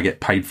doing and I get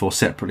paid for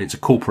separately. It's a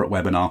corporate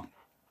webinar,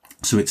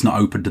 so it's not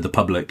open to the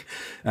public.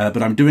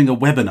 But I'm doing a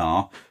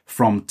webinar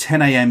from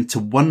 10 a.m. to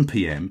 1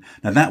 p.m.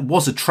 Now, that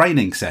was a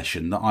training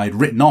session that I'd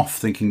written off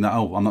thinking that,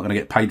 oh, I'm not going to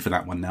get paid for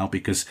that one now,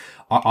 because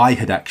I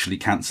had actually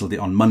cancelled it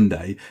on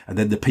Monday. And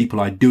then the people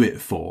I do it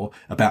for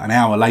about an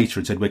hour later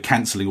had said, we're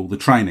cancelling all the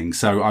training.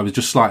 So I was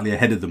just slightly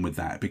ahead of them with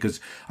that, because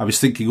I was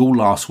thinking all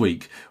last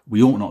week,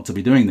 we ought not to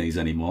be doing these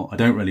anymore. I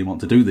don't really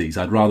want to do these.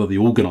 I'd rather the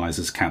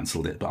organisers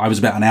cancelled it. But I was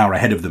about an hour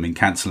ahead of them in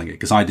cancelling it,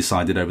 because I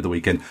decided over the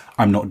weekend,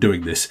 I'm not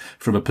doing this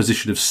from a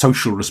position of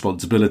social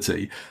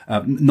responsibility,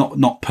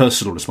 not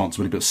personal responsibility,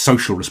 but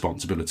social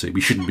responsibility. We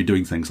shouldn't be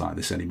doing things like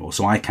this anymore.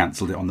 So I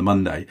cancelled it on the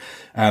Monday.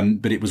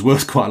 But it was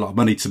worth quite a lot of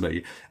money to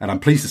me. And I'm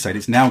pleased to say that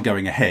it's now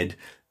going ahead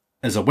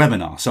as a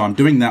webinar. So I'm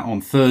doing that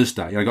on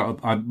Thursday.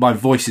 My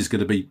voice is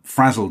going to be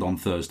frazzled on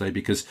Thursday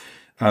because,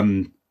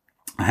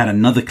 I had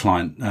another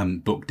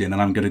client, booked in,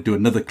 and I'm going to do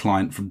another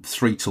client from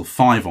 3 till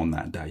 5 on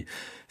that day.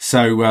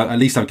 So, at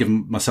least I've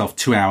given myself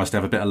 2 hours to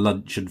have a bit of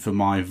lunch and for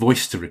my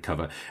voice to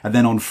recover. And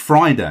then on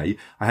Friday,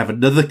 I have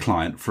another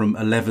client from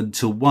 11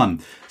 till 1.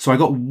 So I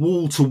got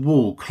wall to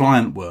wall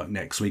client work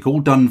next week, all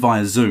done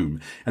via Zoom.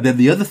 And then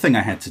the other thing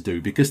I had to do,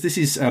 because this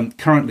is,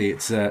 currently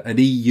it's an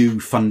EU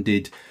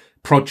funded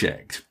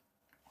project,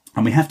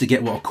 and we have to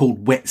get what are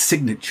called wet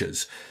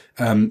signatures.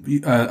 We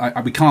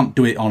can't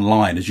do it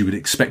online as you would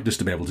expect us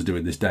to be able to do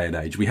in this day and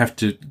age. We have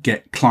to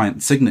get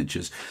client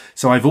signatures.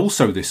 So I've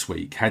also this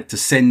week had to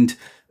send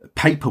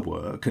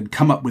paperwork and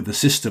come up with a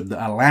system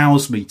that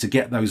allows me to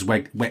get those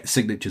wet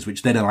signatures,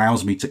 which then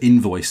allows me to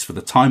invoice for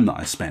the time that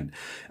I spent,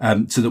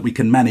 so that we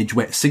can manage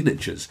wet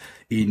signatures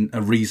in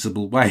a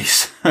reasonable way.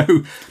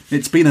 So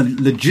it's been a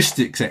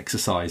logistics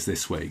exercise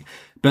this week.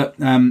 But,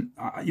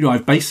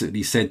 I've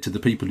basically said to the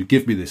people who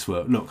give me this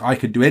work, look, I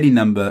could do any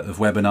number of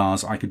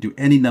webinars, I could do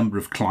any number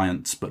of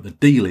clients, but the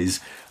deal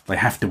is they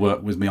have to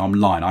work with me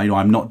online.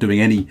 I'm not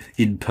doing any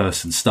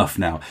in-person stuff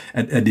now.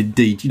 And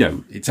indeed,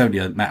 it's only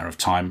a matter of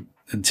time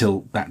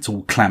until that's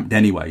all clamped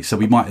anyway. So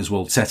we might as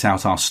well set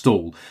out our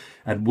stall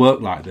and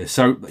work like this.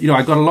 So,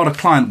 I've got a lot of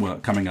client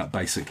work coming up,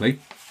 basically,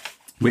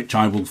 which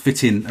I will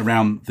fit in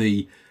around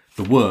the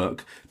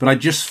work. But I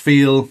just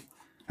feel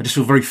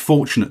very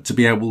fortunate to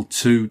be able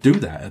to do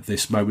that at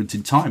this moment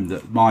in time,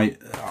 that my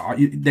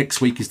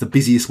next week is the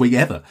busiest week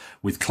ever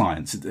with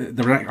clients.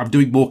 I'm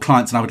doing more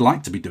clients than I would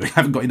like to be doing. I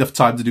haven't got enough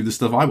time to do the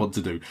stuff I want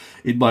to do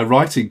in my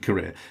writing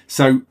career.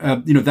 So,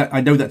 that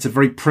I know that's a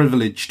very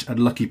privileged and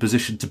lucky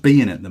position to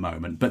be in at the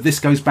moment. But this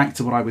goes back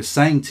to what I was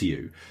saying to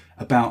you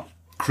about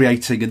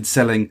creating and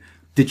selling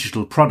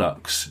digital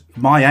products.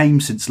 My aim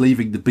since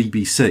leaving the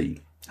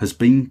BBC has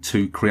been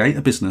to create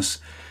a business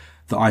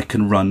that I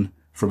can run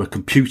from a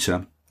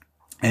computer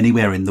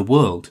anywhere in the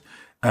world.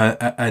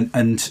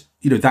 That's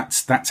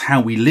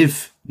how we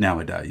live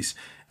nowadays.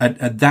 And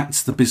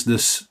that's the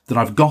business that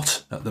I've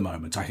got at the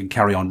moment. I can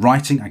carry on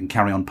writing. I can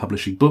carry on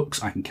publishing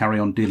books. I can carry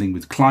on dealing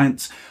with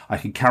clients. I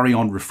can carry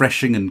on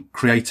refreshing and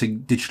creating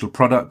digital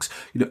products.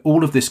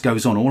 All of this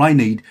goes on. All I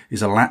need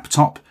is a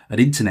laptop, an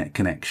internet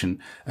connection,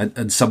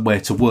 and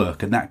somewhere to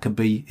work. And that can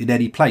be in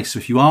any place.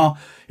 So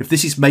if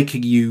this is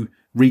making you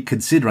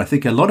reconsider, I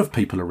think a lot of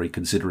people are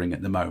reconsidering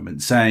at the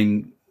moment,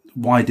 saying,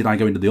 why did I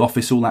go into the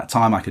office all that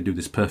time? I could do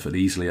this perfectly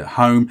easily at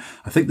home.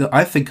 I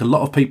think a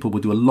lot of people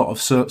will do a lot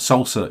of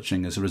soul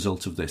searching as a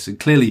result of this. And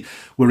clearly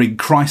we're in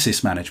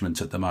crisis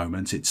management at the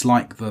moment. It's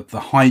like the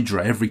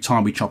Hydra. Every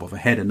time we chop off a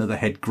head, another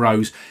head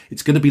grows.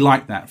 It's going to be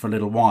like that for a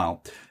little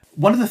while.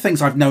 One of the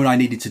things I've known I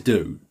needed to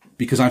do,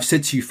 because I've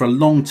said to you for a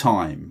long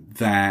time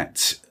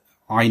that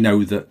I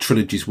know that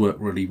trilogies work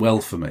really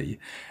well for me,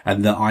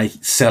 and that I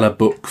sell a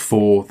book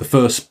for the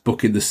first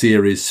book in the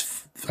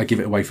series I give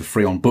it away for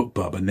free on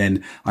BookBub, and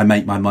then I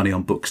make my money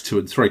on books 2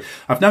 and 3.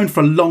 I've known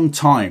for a long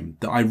time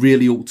that I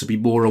really ought to be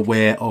more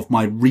aware of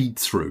my read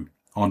through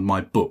on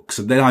my books.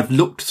 And then I've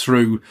looked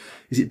through,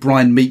 is it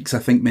Brian Meeks, I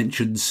think,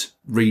 mentions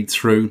read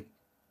through.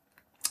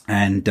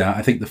 And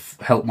I think the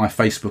Help My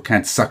Facebook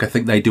Ads Suck, I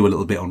think they do a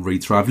little bit on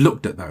read through. I've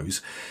looked at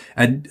those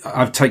and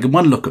I've taken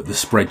one look at the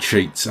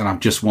spreadsheets and I've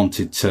just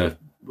wanted to,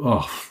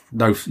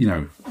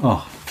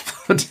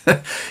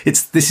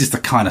 this is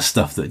the kind of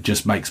stuff that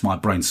just makes my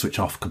brain switch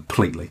off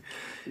completely.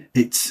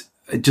 It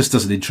just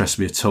doesn't interest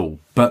me at all.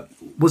 But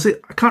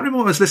I can't remember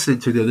what I was listening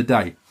to the other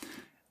day.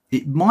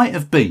 It might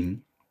have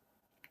been,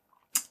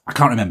 I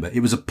can't remember.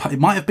 It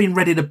might have been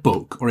read in a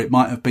book or it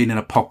might have been in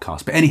a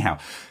podcast. But anyhow,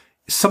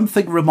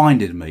 something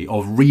reminded me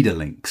of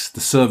ReaderLinks,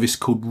 the service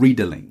called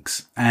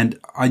ReaderLinks. And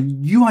I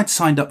knew I'd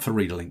signed up for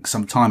ReaderLinks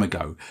some time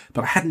ago,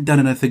 but I hadn't done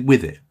anything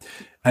with it.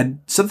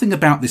 And something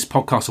about this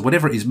podcast or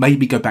whatever it is made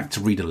me go back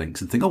to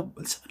ReaderLinks and think,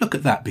 let's have a look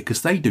at that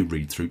because they do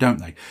read through, don't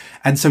they?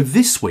 And so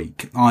this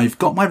week I've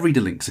got my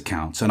ReaderLinks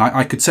account and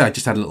I could say I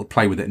just had a little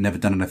play with it and never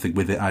done anything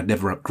with it. I'd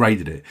never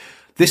upgraded it.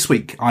 This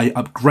week I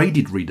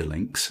upgraded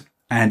ReaderLinks,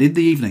 and in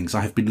the evenings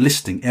I have been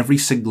listing every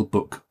single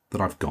book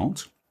that I've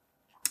got.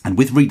 And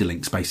with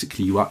ReaderLinks,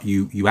 basically, you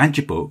add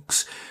your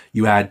books,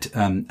 you add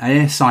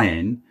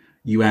ASIN,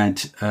 you add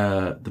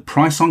the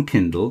price on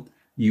Kindle,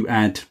 you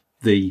add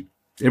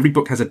every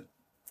book has a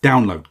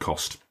download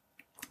cost.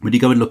 When you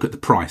go and look at the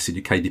price in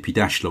your KDP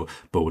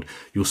dashboard,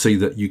 you'll see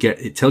that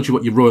it tells you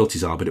what your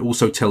royalties are, but it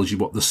also tells you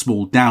what the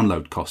small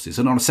download cost is.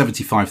 And on a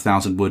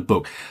 75,000 word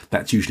book,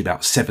 that's usually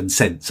about 7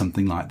 cents,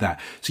 something like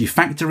that. So you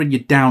factor in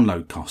your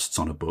download costs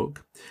on a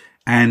book.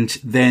 And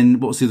then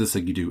what's the other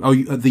thing you do?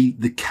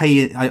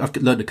 I've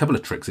learned a couple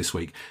of tricks this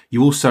week.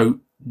 You also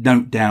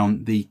note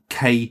down the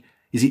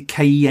is it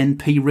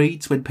KENP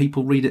reads when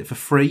people read it for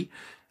free,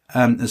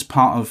 as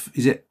part of,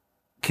 is it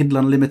Kindle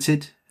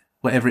Unlimited,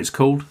 whatever it's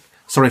called?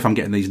 Sorry if I'm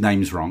getting these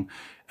names wrong.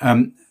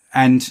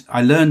 And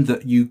I learned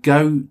that you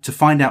go to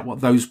find out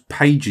what those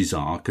pages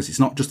are, because it's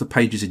not just the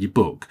pages in your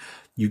book.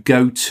 You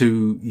go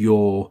to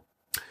your,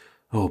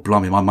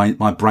 blimey,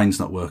 my brain's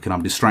not working.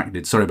 I'm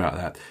distracted. Sorry about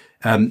that.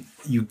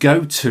 You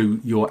go to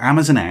your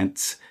Amazon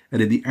ads,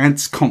 and in the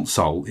ads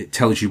console, it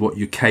tells you what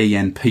your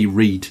KENP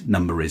read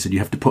number is, and you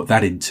have to put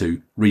that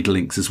into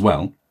ReaderLinks as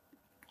well.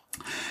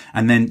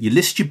 And then you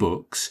list your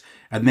books,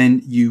 and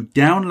then you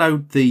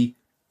download the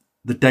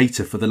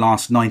data for the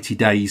last 90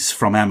 days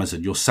from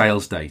Amazon, your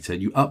sales data.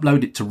 You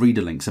upload it to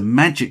ReaderLinks, and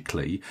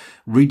magically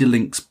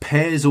ReaderLinks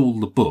pairs all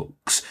the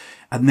books.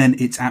 And then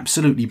it's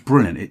absolutely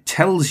brilliant. It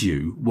tells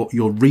you what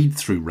your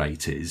read-through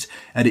rate is,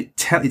 and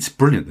it's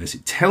brilliant.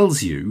 It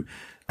tells you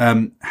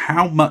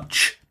how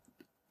much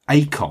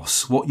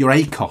ACOS, what your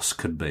ACOS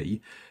can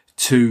be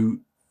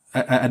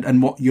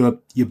and what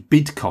your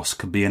bid cost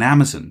can be in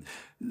Amazon,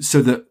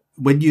 so that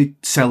when you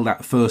sell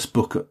that first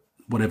book at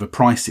whatever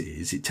price it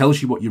is, it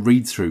tells you what your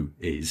read-through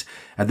is,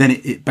 and then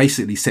it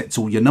basically sets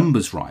all your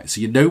numbers right,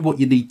 so you know what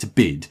you need to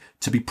bid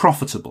to be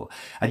profitable.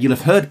 And you'll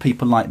have heard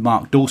people like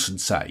Mark Dawson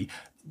say,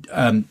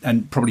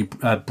 and probably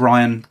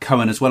Brian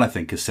Cohen as well, I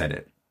think, has said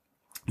it.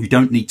 You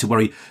don't need to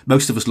worry.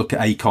 Most of us look at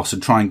ACOS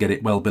and try and get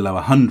it well below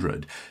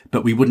 100,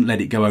 but we wouldn't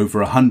let it go over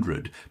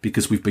 100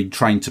 because we've been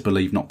trained to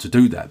believe not to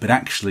do that. But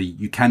actually,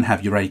 you can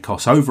have your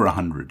ACOS over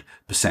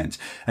 100%.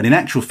 And in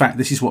actual fact,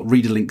 this is what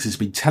ReaderLinks has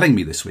been telling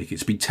me this week.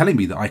 It's been telling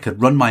me that I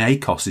could run my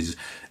ACOSs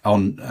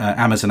on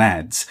Amazon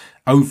ads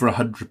over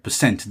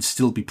 100% and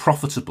still be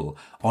profitable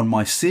on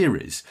my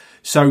series.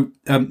 So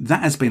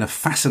that has been a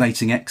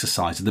fascinating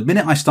exercise. And the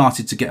minute I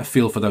started to get a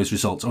feel for those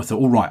results, I thought,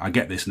 all right, I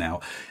get this now.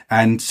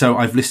 And so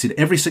I've listed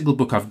every single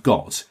book I've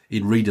got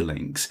in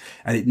ReaderLinks,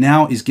 and it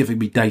now is giving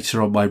me data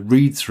on my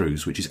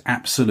read-throughs, which is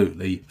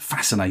absolutely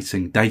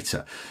fascinating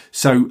data.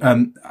 So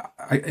I'm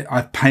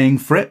paying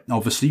for it.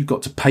 Obviously, you've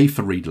got to pay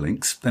for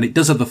ReaderLinks, and it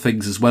does other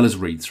things as well as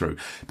read-through.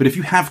 But if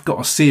you have got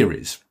a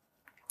series,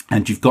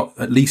 and you've got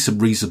at least some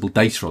reasonable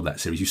data on that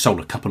series, you've sold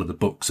a couple of the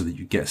books so that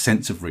you get a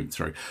sense of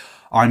read-through,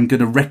 I'm going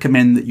to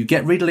recommend that you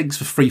get ReaderLinks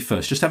for free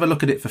first. Just have a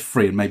look at it for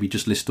free and maybe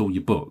just list all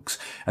your books,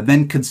 and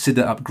then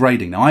consider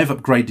upgrading. Now, I've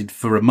upgraded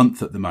for a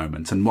month at the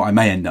moment, and what I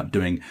may end up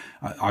doing,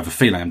 I have a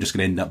feeling I'm just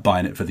going to end up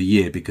buying it for the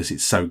year because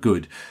it's so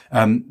good.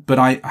 But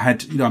I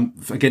had,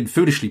 again,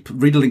 foolishly,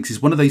 ReaderLinks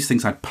is one of these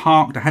things I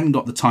parked. I hadn't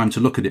got the time to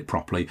look at it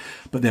properly,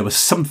 but there was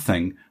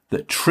something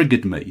that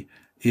triggered me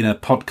in a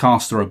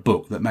podcast or a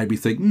book that made me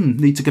think,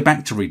 need to go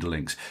back to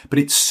ReaderLinks. But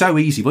it's so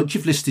easy. Once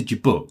you've listed your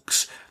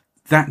books,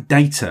 that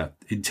data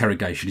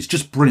interrogation is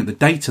just brilliant. The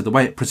data, the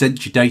way it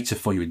presents your data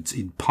for you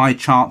in pie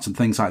charts and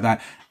things like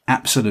that,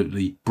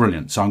 absolutely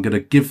brilliant. So I'm going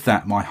to give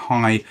that my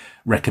high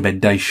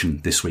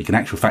recommendation this week. In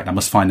actual fact, I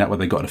must find out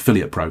whether they got an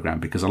affiliate program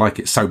because I like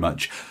it so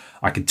much.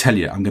 I can tell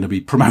you I'm going to be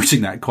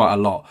promoting that quite a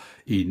lot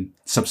in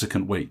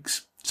subsequent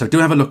weeks. So do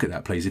have a look at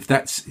that, please.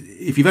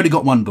 If you've only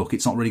got one book,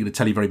 it's not really going to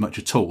tell you very much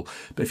at all.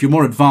 But if you're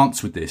more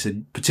advanced with this,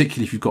 and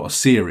particularly if you've got a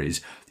series,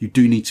 you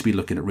do need to be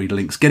looking at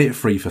ReaderLinks. Get it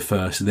free for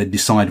first, and then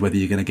decide whether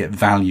you're going to get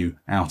value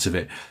out of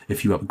it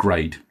if you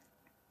upgrade.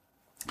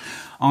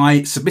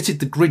 I submitted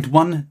the Grid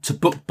 1 to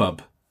BookBub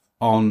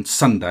on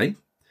Sunday.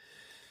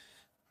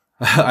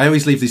 I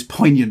always leave this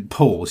poignant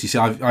pause. You see,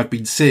 I've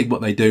been seeing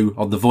what they do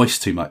on The Voice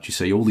too much. You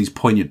see, all these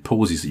poignant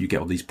pauses that you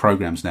get on these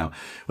programs now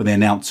when they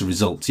announce the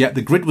results. Yeah,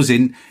 the grid was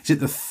in. Is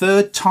it the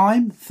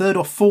third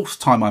or fourth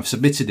time I've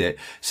submitted it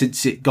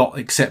since it got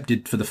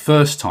accepted for the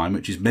first time,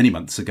 which is many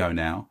months ago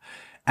now,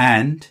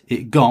 and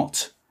it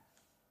got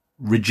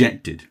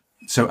rejected.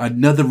 So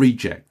another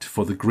reject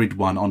for the grid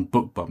one on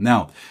BookBub.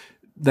 Now,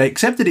 they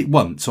accepted it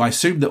once, so I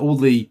assume that all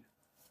the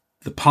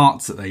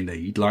parts that they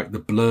need, like the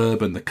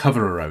blurb and the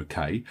cover, are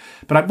okay.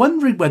 But I'm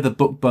wondering whether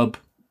BookBub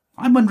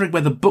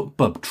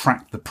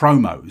tracked the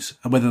promos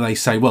and whether they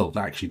say, well,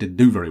 that actually didn't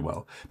do very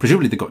well.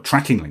 Presumably they've got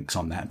tracking links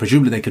on that.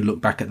 Presumably they can look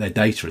back at their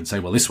data and say,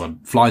 well, this one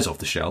flies off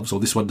the shelves or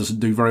this one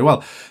doesn't do very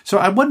well. So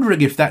I'm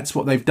wondering if that's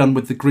what they've done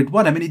with the grid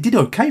one. I mean, it did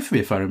okay for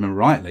me, if I remember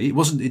rightly. It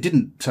wasn't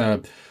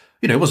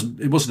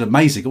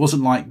amazing. It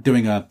wasn't like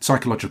doing a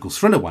psychological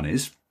thriller one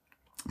is.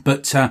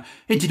 But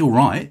it did all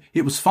right.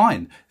 It was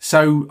fine.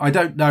 So I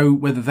don't know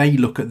whether they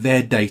look at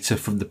their data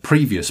from the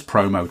previous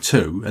promo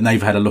too, and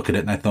they've had a look at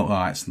it and they thought,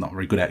 oh, it's not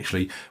very good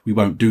actually. We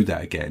won't do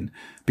that again.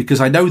 Because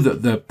I know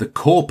that the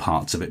core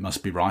parts of it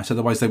must be right.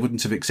 Otherwise they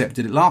wouldn't have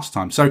accepted it last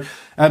time. So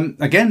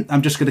again,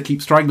 I'm just going to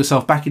keep throwing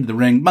myself back into the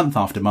ring month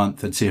after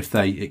month and see if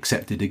they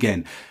accept it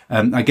again.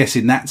 I guess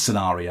in that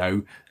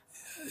scenario,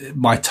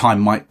 my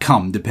time might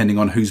come depending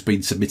on who's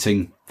been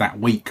submitting that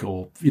week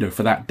or,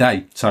 for that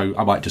day. So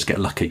I might just get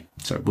lucky.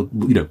 So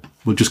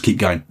we'll just keep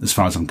going as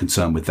far as I'm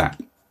concerned with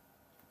that.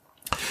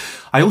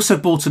 I also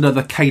bought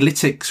another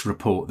K-Lytics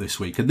report this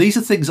week, and these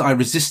are things I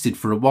resisted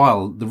for a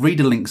while. The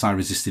reader links I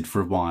resisted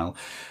for a while,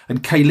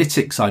 and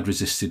K-Lytics I'd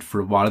resisted for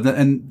a while.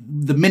 And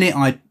the minute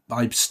I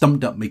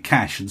stumped up my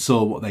cash and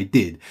saw what they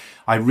did,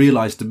 I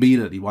realised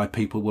immediately why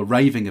people were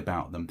raving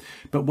about them.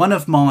 But one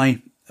of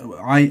my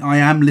I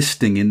am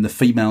listing in the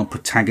female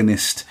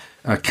protagonist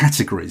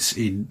categories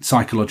in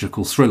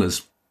psychological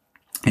thrillers.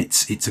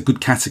 It's a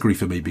good category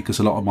for me because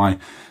a lot of my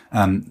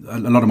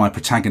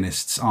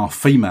protagonists are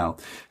female.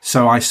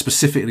 So I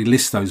specifically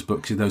list those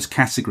books in those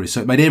categories.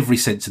 So it made every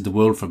sense in the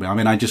world for me. I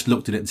mean, I just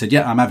looked at it and said,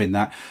 yeah, I'm having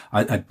that.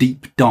 A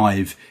deep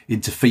dive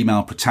into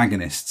female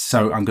protagonists.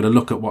 So I'm going to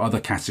look at what other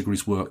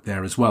categories work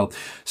there as well.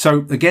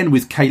 So again,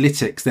 with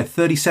K-Lytics, they're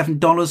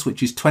 $37,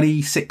 which is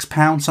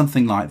 £26,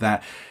 something like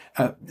that.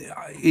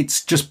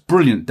 It's just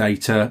brilliant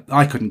data.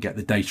 I couldn't get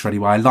the data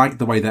anyway. I like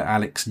the way that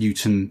Alex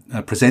Newton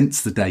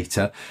presents the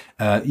data.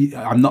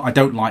 I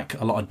don't like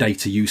a lot of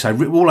data use.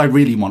 All I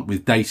really want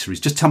with data is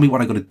just tell me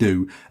what I got to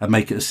do and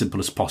make it as simple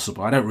as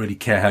possible. I don't really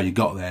care how you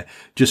got there.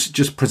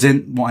 Just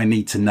present what I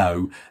need to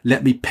know.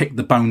 Let me pick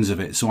the bones of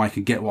it so I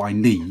can get what I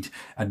need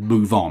and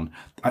move on.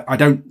 I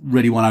don't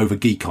really want to over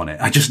geek on it.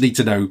 I just need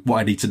to know what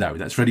I need to know.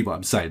 That's really what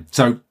I'm saying.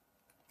 So,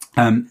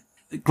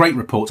 great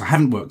reports. I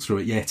haven't worked through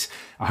it yet.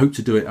 I hope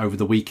to do it over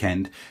the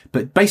weekend.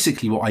 But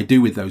basically what I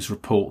do with those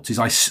reports is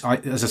as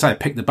I say, I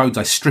pick the bones,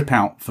 I strip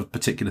out for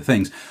particular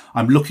things.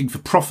 I'm looking for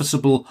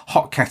profitable,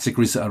 hot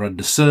categories that are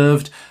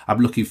underserved. I'm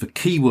looking for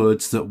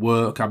keywords that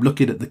work. I'm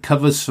looking at the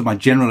covers for my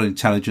general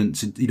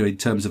intelligence, in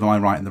terms of am I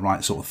writing the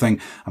right sort of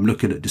thing. I'm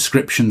looking at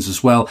descriptions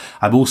as well.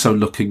 I'm also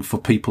looking for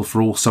people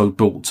for also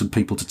bought and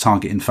people to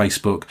target in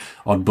Facebook,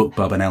 on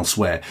BookBub and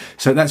elsewhere.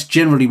 So that's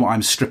generally what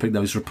I'm stripping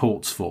those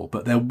reports for,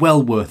 but they're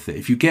well worth it.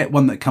 If you get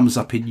one that comes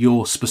up in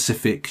your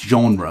specific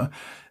genre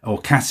or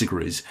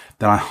categories,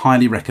 then I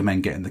highly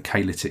recommend getting the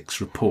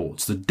K-Lytics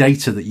reports. The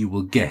data that you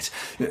will get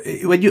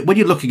when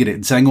you're looking at it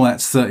and saying, oh,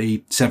 that's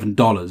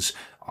 $37.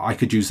 I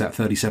could use that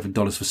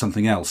 $37 for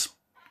something else.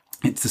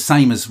 It's the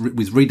same as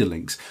with reader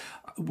links.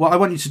 What I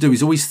want you to do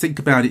is always think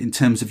about it in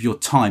terms of your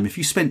time. If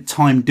you spent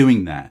time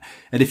doing that,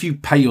 and if you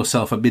pay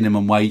yourself a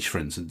minimum wage, for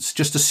instance,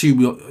 just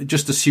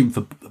assume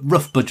for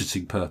rough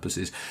budgeting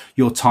purposes,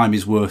 your time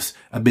is worth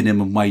a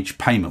minimum wage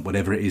payment,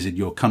 whatever it is in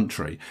your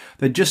country,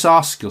 then just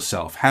ask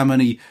yourself how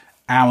many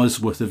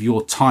hours worth of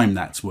your time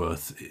that's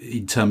worth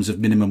in terms of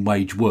minimum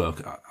wage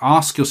work.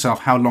 Ask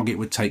yourself how long it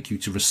would take you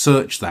to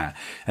research that.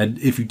 And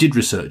if you did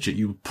research it,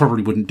 you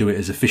probably wouldn't do it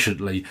as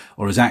efficiently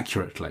or as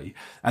accurately.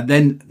 And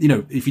then,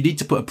 if you need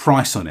to put a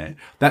price on it,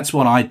 that's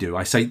what I do.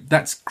 I say,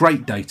 that's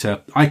great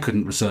data. I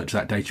couldn't research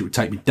that data. It would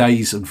take me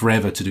days and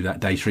forever to do that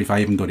data if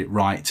I even got it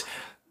right.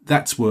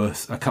 That's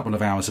worth a couple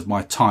of hours of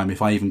my time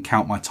if I even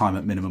count my time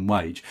at minimum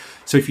wage.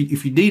 So if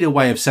you need a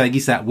way of saying,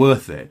 is that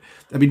worth it?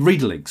 I mean,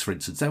 reader links, for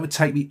instance, that would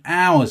take me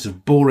hours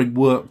of boring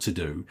work to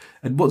do.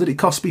 And what did it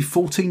cost me?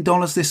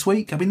 $14 this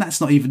week? I mean, is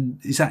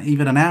that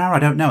even an hour? I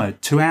don't know.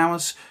 2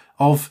 hours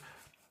of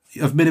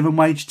minimum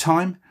wage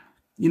time,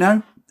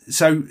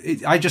 So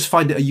I just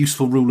find it a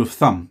useful rule of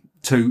thumb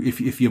to,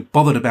 if you're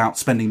bothered about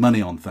spending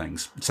money on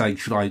things, say,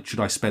 should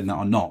I spend that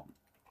or not?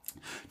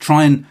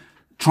 Try and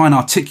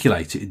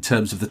articulate it in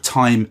terms of the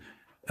time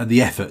and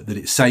the effort that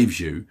it saves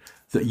you,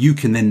 that you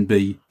can then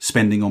be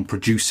spending on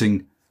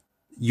producing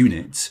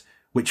units,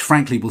 which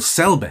frankly will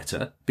sell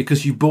better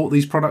because you bought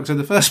these products in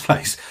the first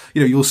place.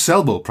 You'll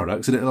sell more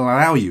products and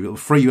it'll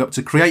free you up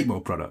to create more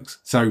products.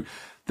 So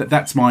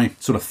That's my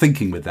sort of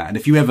thinking with that. And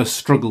if you ever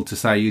struggle to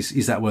say,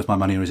 is that worth my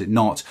money or is it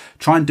not?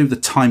 Try and do the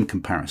time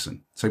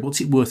comparison. So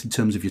what's it worth in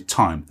terms of your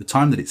time? The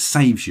time that it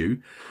saves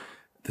you,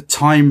 the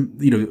time,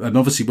 and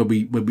obviously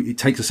when it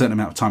takes a certain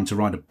amount of time to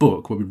write a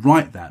book, when we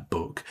write that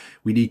book,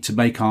 we need to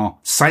make our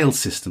sales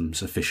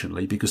systems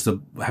efficiently, because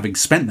having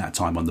spent that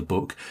time on the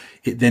book,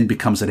 it then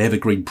becomes an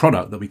evergreen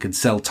product that we can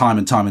sell time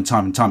and time and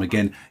time and time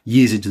again,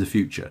 years into the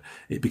future.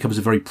 It becomes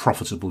a very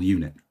profitable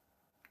unit.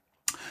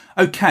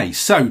 Okay,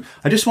 so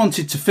I just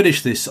wanted to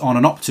finish this on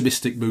an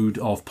optimistic mood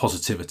of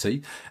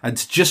positivity, and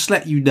to just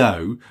let you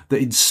know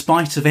that in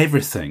spite of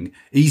everything,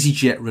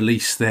 EasyJet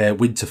released their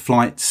winter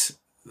flights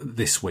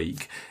this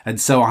week, and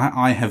so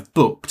I have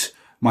booked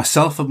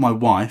myself and my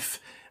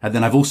wife, and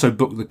then I've also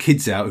booked the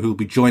kids out who will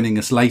be joining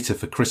us later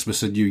for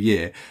Christmas and New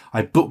Year.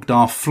 I booked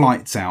our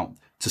flights out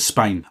to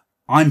Spain.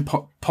 I'm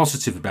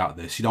positive about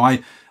this.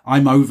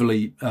 I'm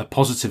overly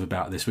positive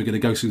about this. We're going to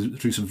go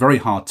through some very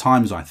hard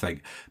times, I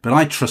think. But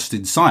I trust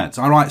in science.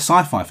 I write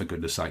sci-fi, for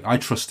goodness sake. I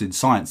trust in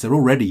science. They're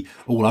already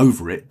all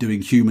over it,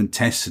 doing human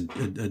tests, and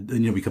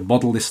we can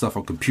model this stuff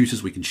on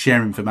computers. We can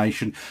share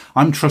information.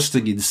 I'm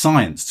trusting in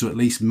science to at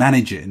least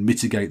manage it and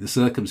mitigate the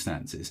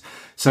circumstances.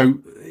 So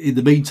in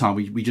the meantime,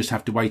 we just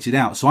have to wait it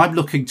out. So I'm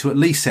looking to at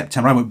least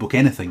September. I won't book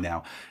anything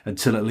now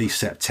until at least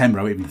September.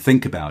 I won't even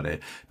think about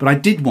it. But I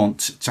did want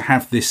to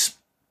have this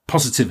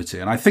positivity,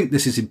 and I think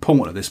this is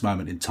important at this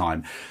moment in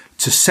time,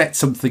 to set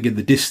something in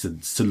the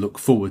distance to look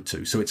forward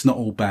to, so it's not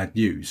all bad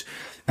news.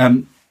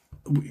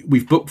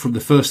 We've booked from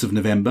the 1st of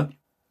November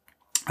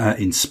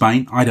in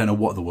Spain. I don't know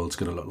what the world's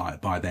going to look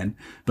like by then,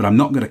 but I'm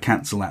not going to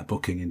cancel that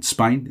booking in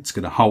Spain. It's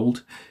going to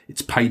hold.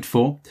 It's paid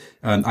for.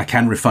 I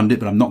can refund it,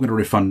 but I'm not going to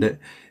refund it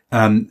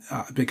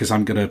because I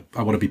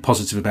want to be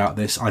positive about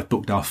this. I've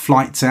booked our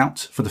flights out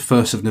for the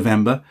 1st of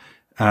November.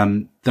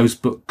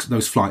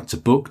 Those flights are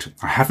booked.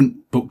 I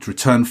haven't booked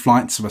return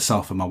flights for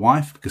myself and my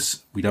wife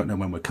because we don't know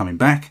when we're coming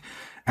back.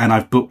 And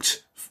I've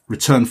booked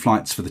return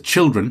flights for the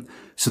children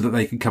so that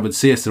they can come and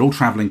see us. They're all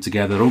travelling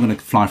together. They're all going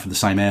to fly from the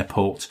same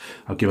airport.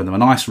 I've given them a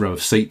nice row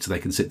of seats so they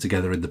can sit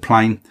together in the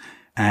plane,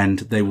 and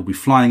they will be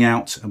flying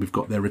out, and we've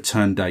got their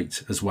return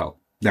date as well.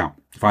 Now,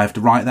 if I have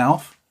to write that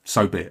off,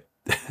 so be it.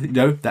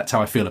 That's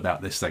how I feel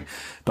about this thing.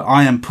 But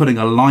I am putting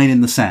a line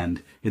in the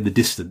sand in the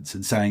distance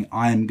and saying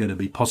I am going to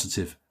be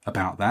positive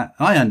about that.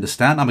 I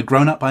understand. I'm a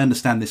grown-up. I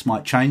understand this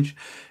might change.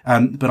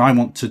 But I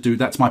want to do,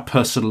 that's my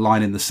personal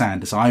line in the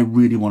sand, is I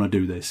really want to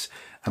do this.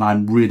 And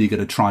I'm really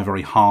going to try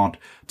very hard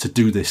to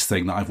do this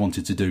thing that I've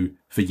wanted to do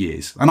for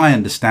years. And I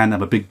understand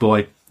I'm a big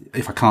boy.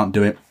 If I can't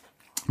do it,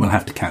 we'll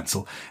have to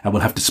cancel and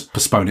we'll have to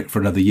postpone it for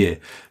another year.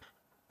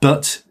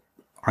 But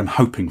I'm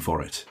hoping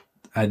for it.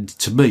 And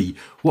to me,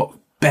 what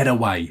better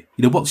way,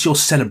 what's your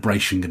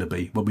celebration going to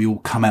be when we all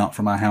come out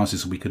from our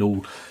houses and we could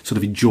all sort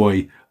of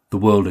enjoy the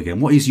world again?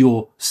 What is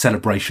your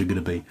celebration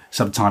going to be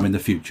sometime in the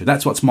future?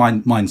 That's what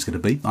mine's going to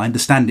be. I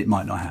understand it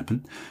might not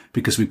happen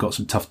because we've got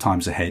some tough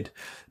times ahead,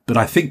 but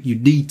I think you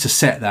need to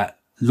set that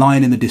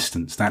line in the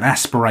distance, that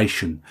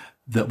aspiration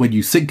that when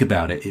you think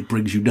about it, it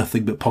brings you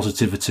nothing but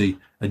positivity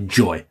and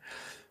joy.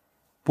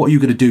 What are you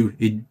going to do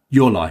in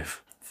your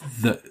life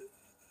that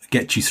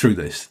gets you through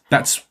this?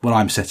 That's what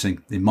I'm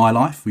setting in my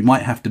life. We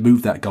might have to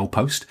move that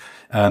goalpost.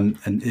 And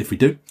if we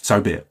do, so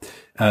be it.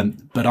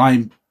 But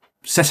I'm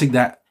setting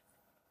that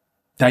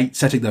date,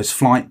 setting those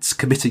flights,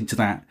 committing to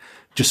that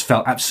just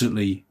felt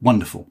absolutely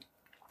wonderful.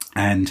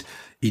 And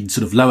in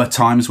sort of lower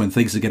times when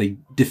things are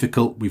getting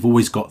difficult, we've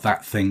always got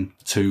that thing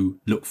to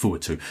look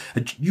forward to.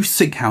 And you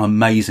think how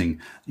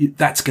amazing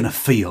that's going to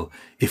feel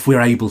if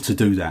we're able to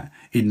do that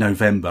in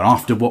November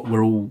after what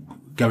we're all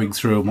going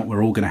through and what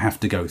we're all going to have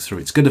to go through.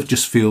 It's going to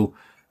just feel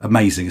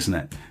amazing, isn't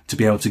it? To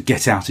be able to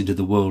get out into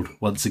the world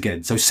once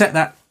again. So set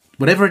that,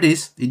 whatever it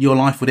is in your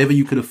life, whatever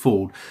you can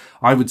afford,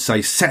 I would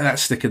say set that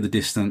stick in the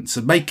distance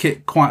and make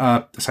it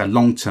quite a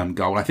long-term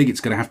goal. I think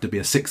it's going to have to be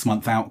a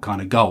 6-month out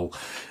kind of goal.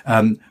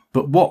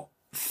 But what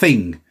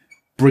thing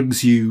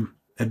brings you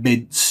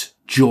immense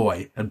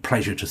joy and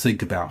pleasure to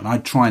think about? And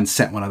I'd try and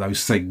set one of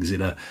those things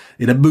in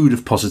a mood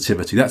of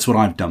positivity. That's what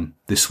I've done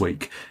this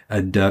week.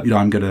 And,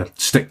 I'm going to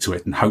stick to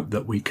it and hope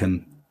that we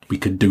can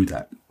do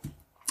that.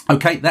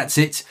 Okay, that's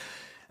it.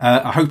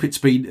 I hope it's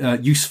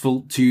been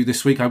useful to you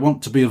this week. I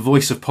want to be a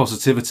voice of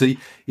positivity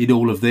in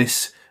all of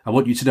this. I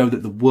want you to know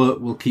that the work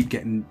will keep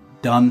getting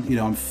done.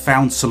 I've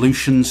found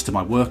solutions to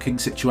my working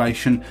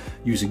situation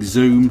using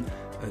Zoom,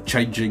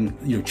 changing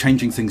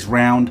things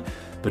round,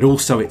 but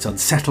also it's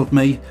unsettled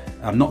me.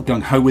 I'm not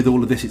going home with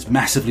all of this. It's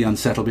massively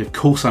unsettled me. Of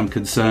course I'm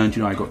concerned.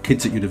 I've got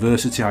kids at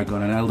university. I've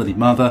got an elderly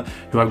mother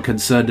who I'm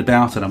concerned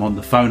about, and I'm on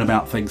the phone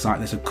about things like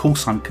this. Of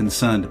course I'm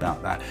concerned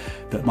about that.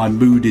 But my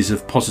mood is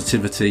of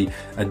positivity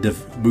and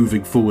of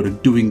moving forward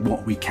and doing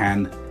what we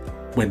can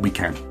when we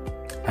can.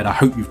 And I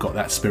hope you've got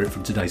that spirit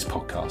from today's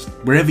podcast.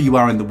 Wherever you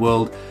are in the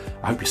world,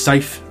 I hope you're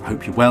safe. I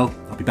hope you're well.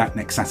 I'll be back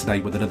next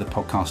Saturday with another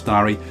podcast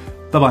diary.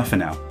 Bye-bye for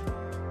now.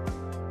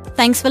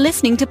 Thanks for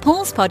listening to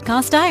Paul's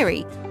Podcast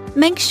Diary.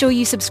 Make sure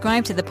you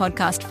subscribe to the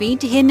podcast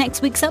feed to hear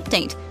next week's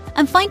update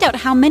and find out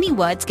how many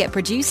words get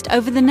produced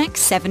over the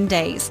next 7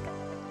 days.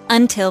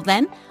 Until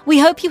then, we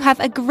hope you have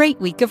a great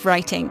week of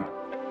writing.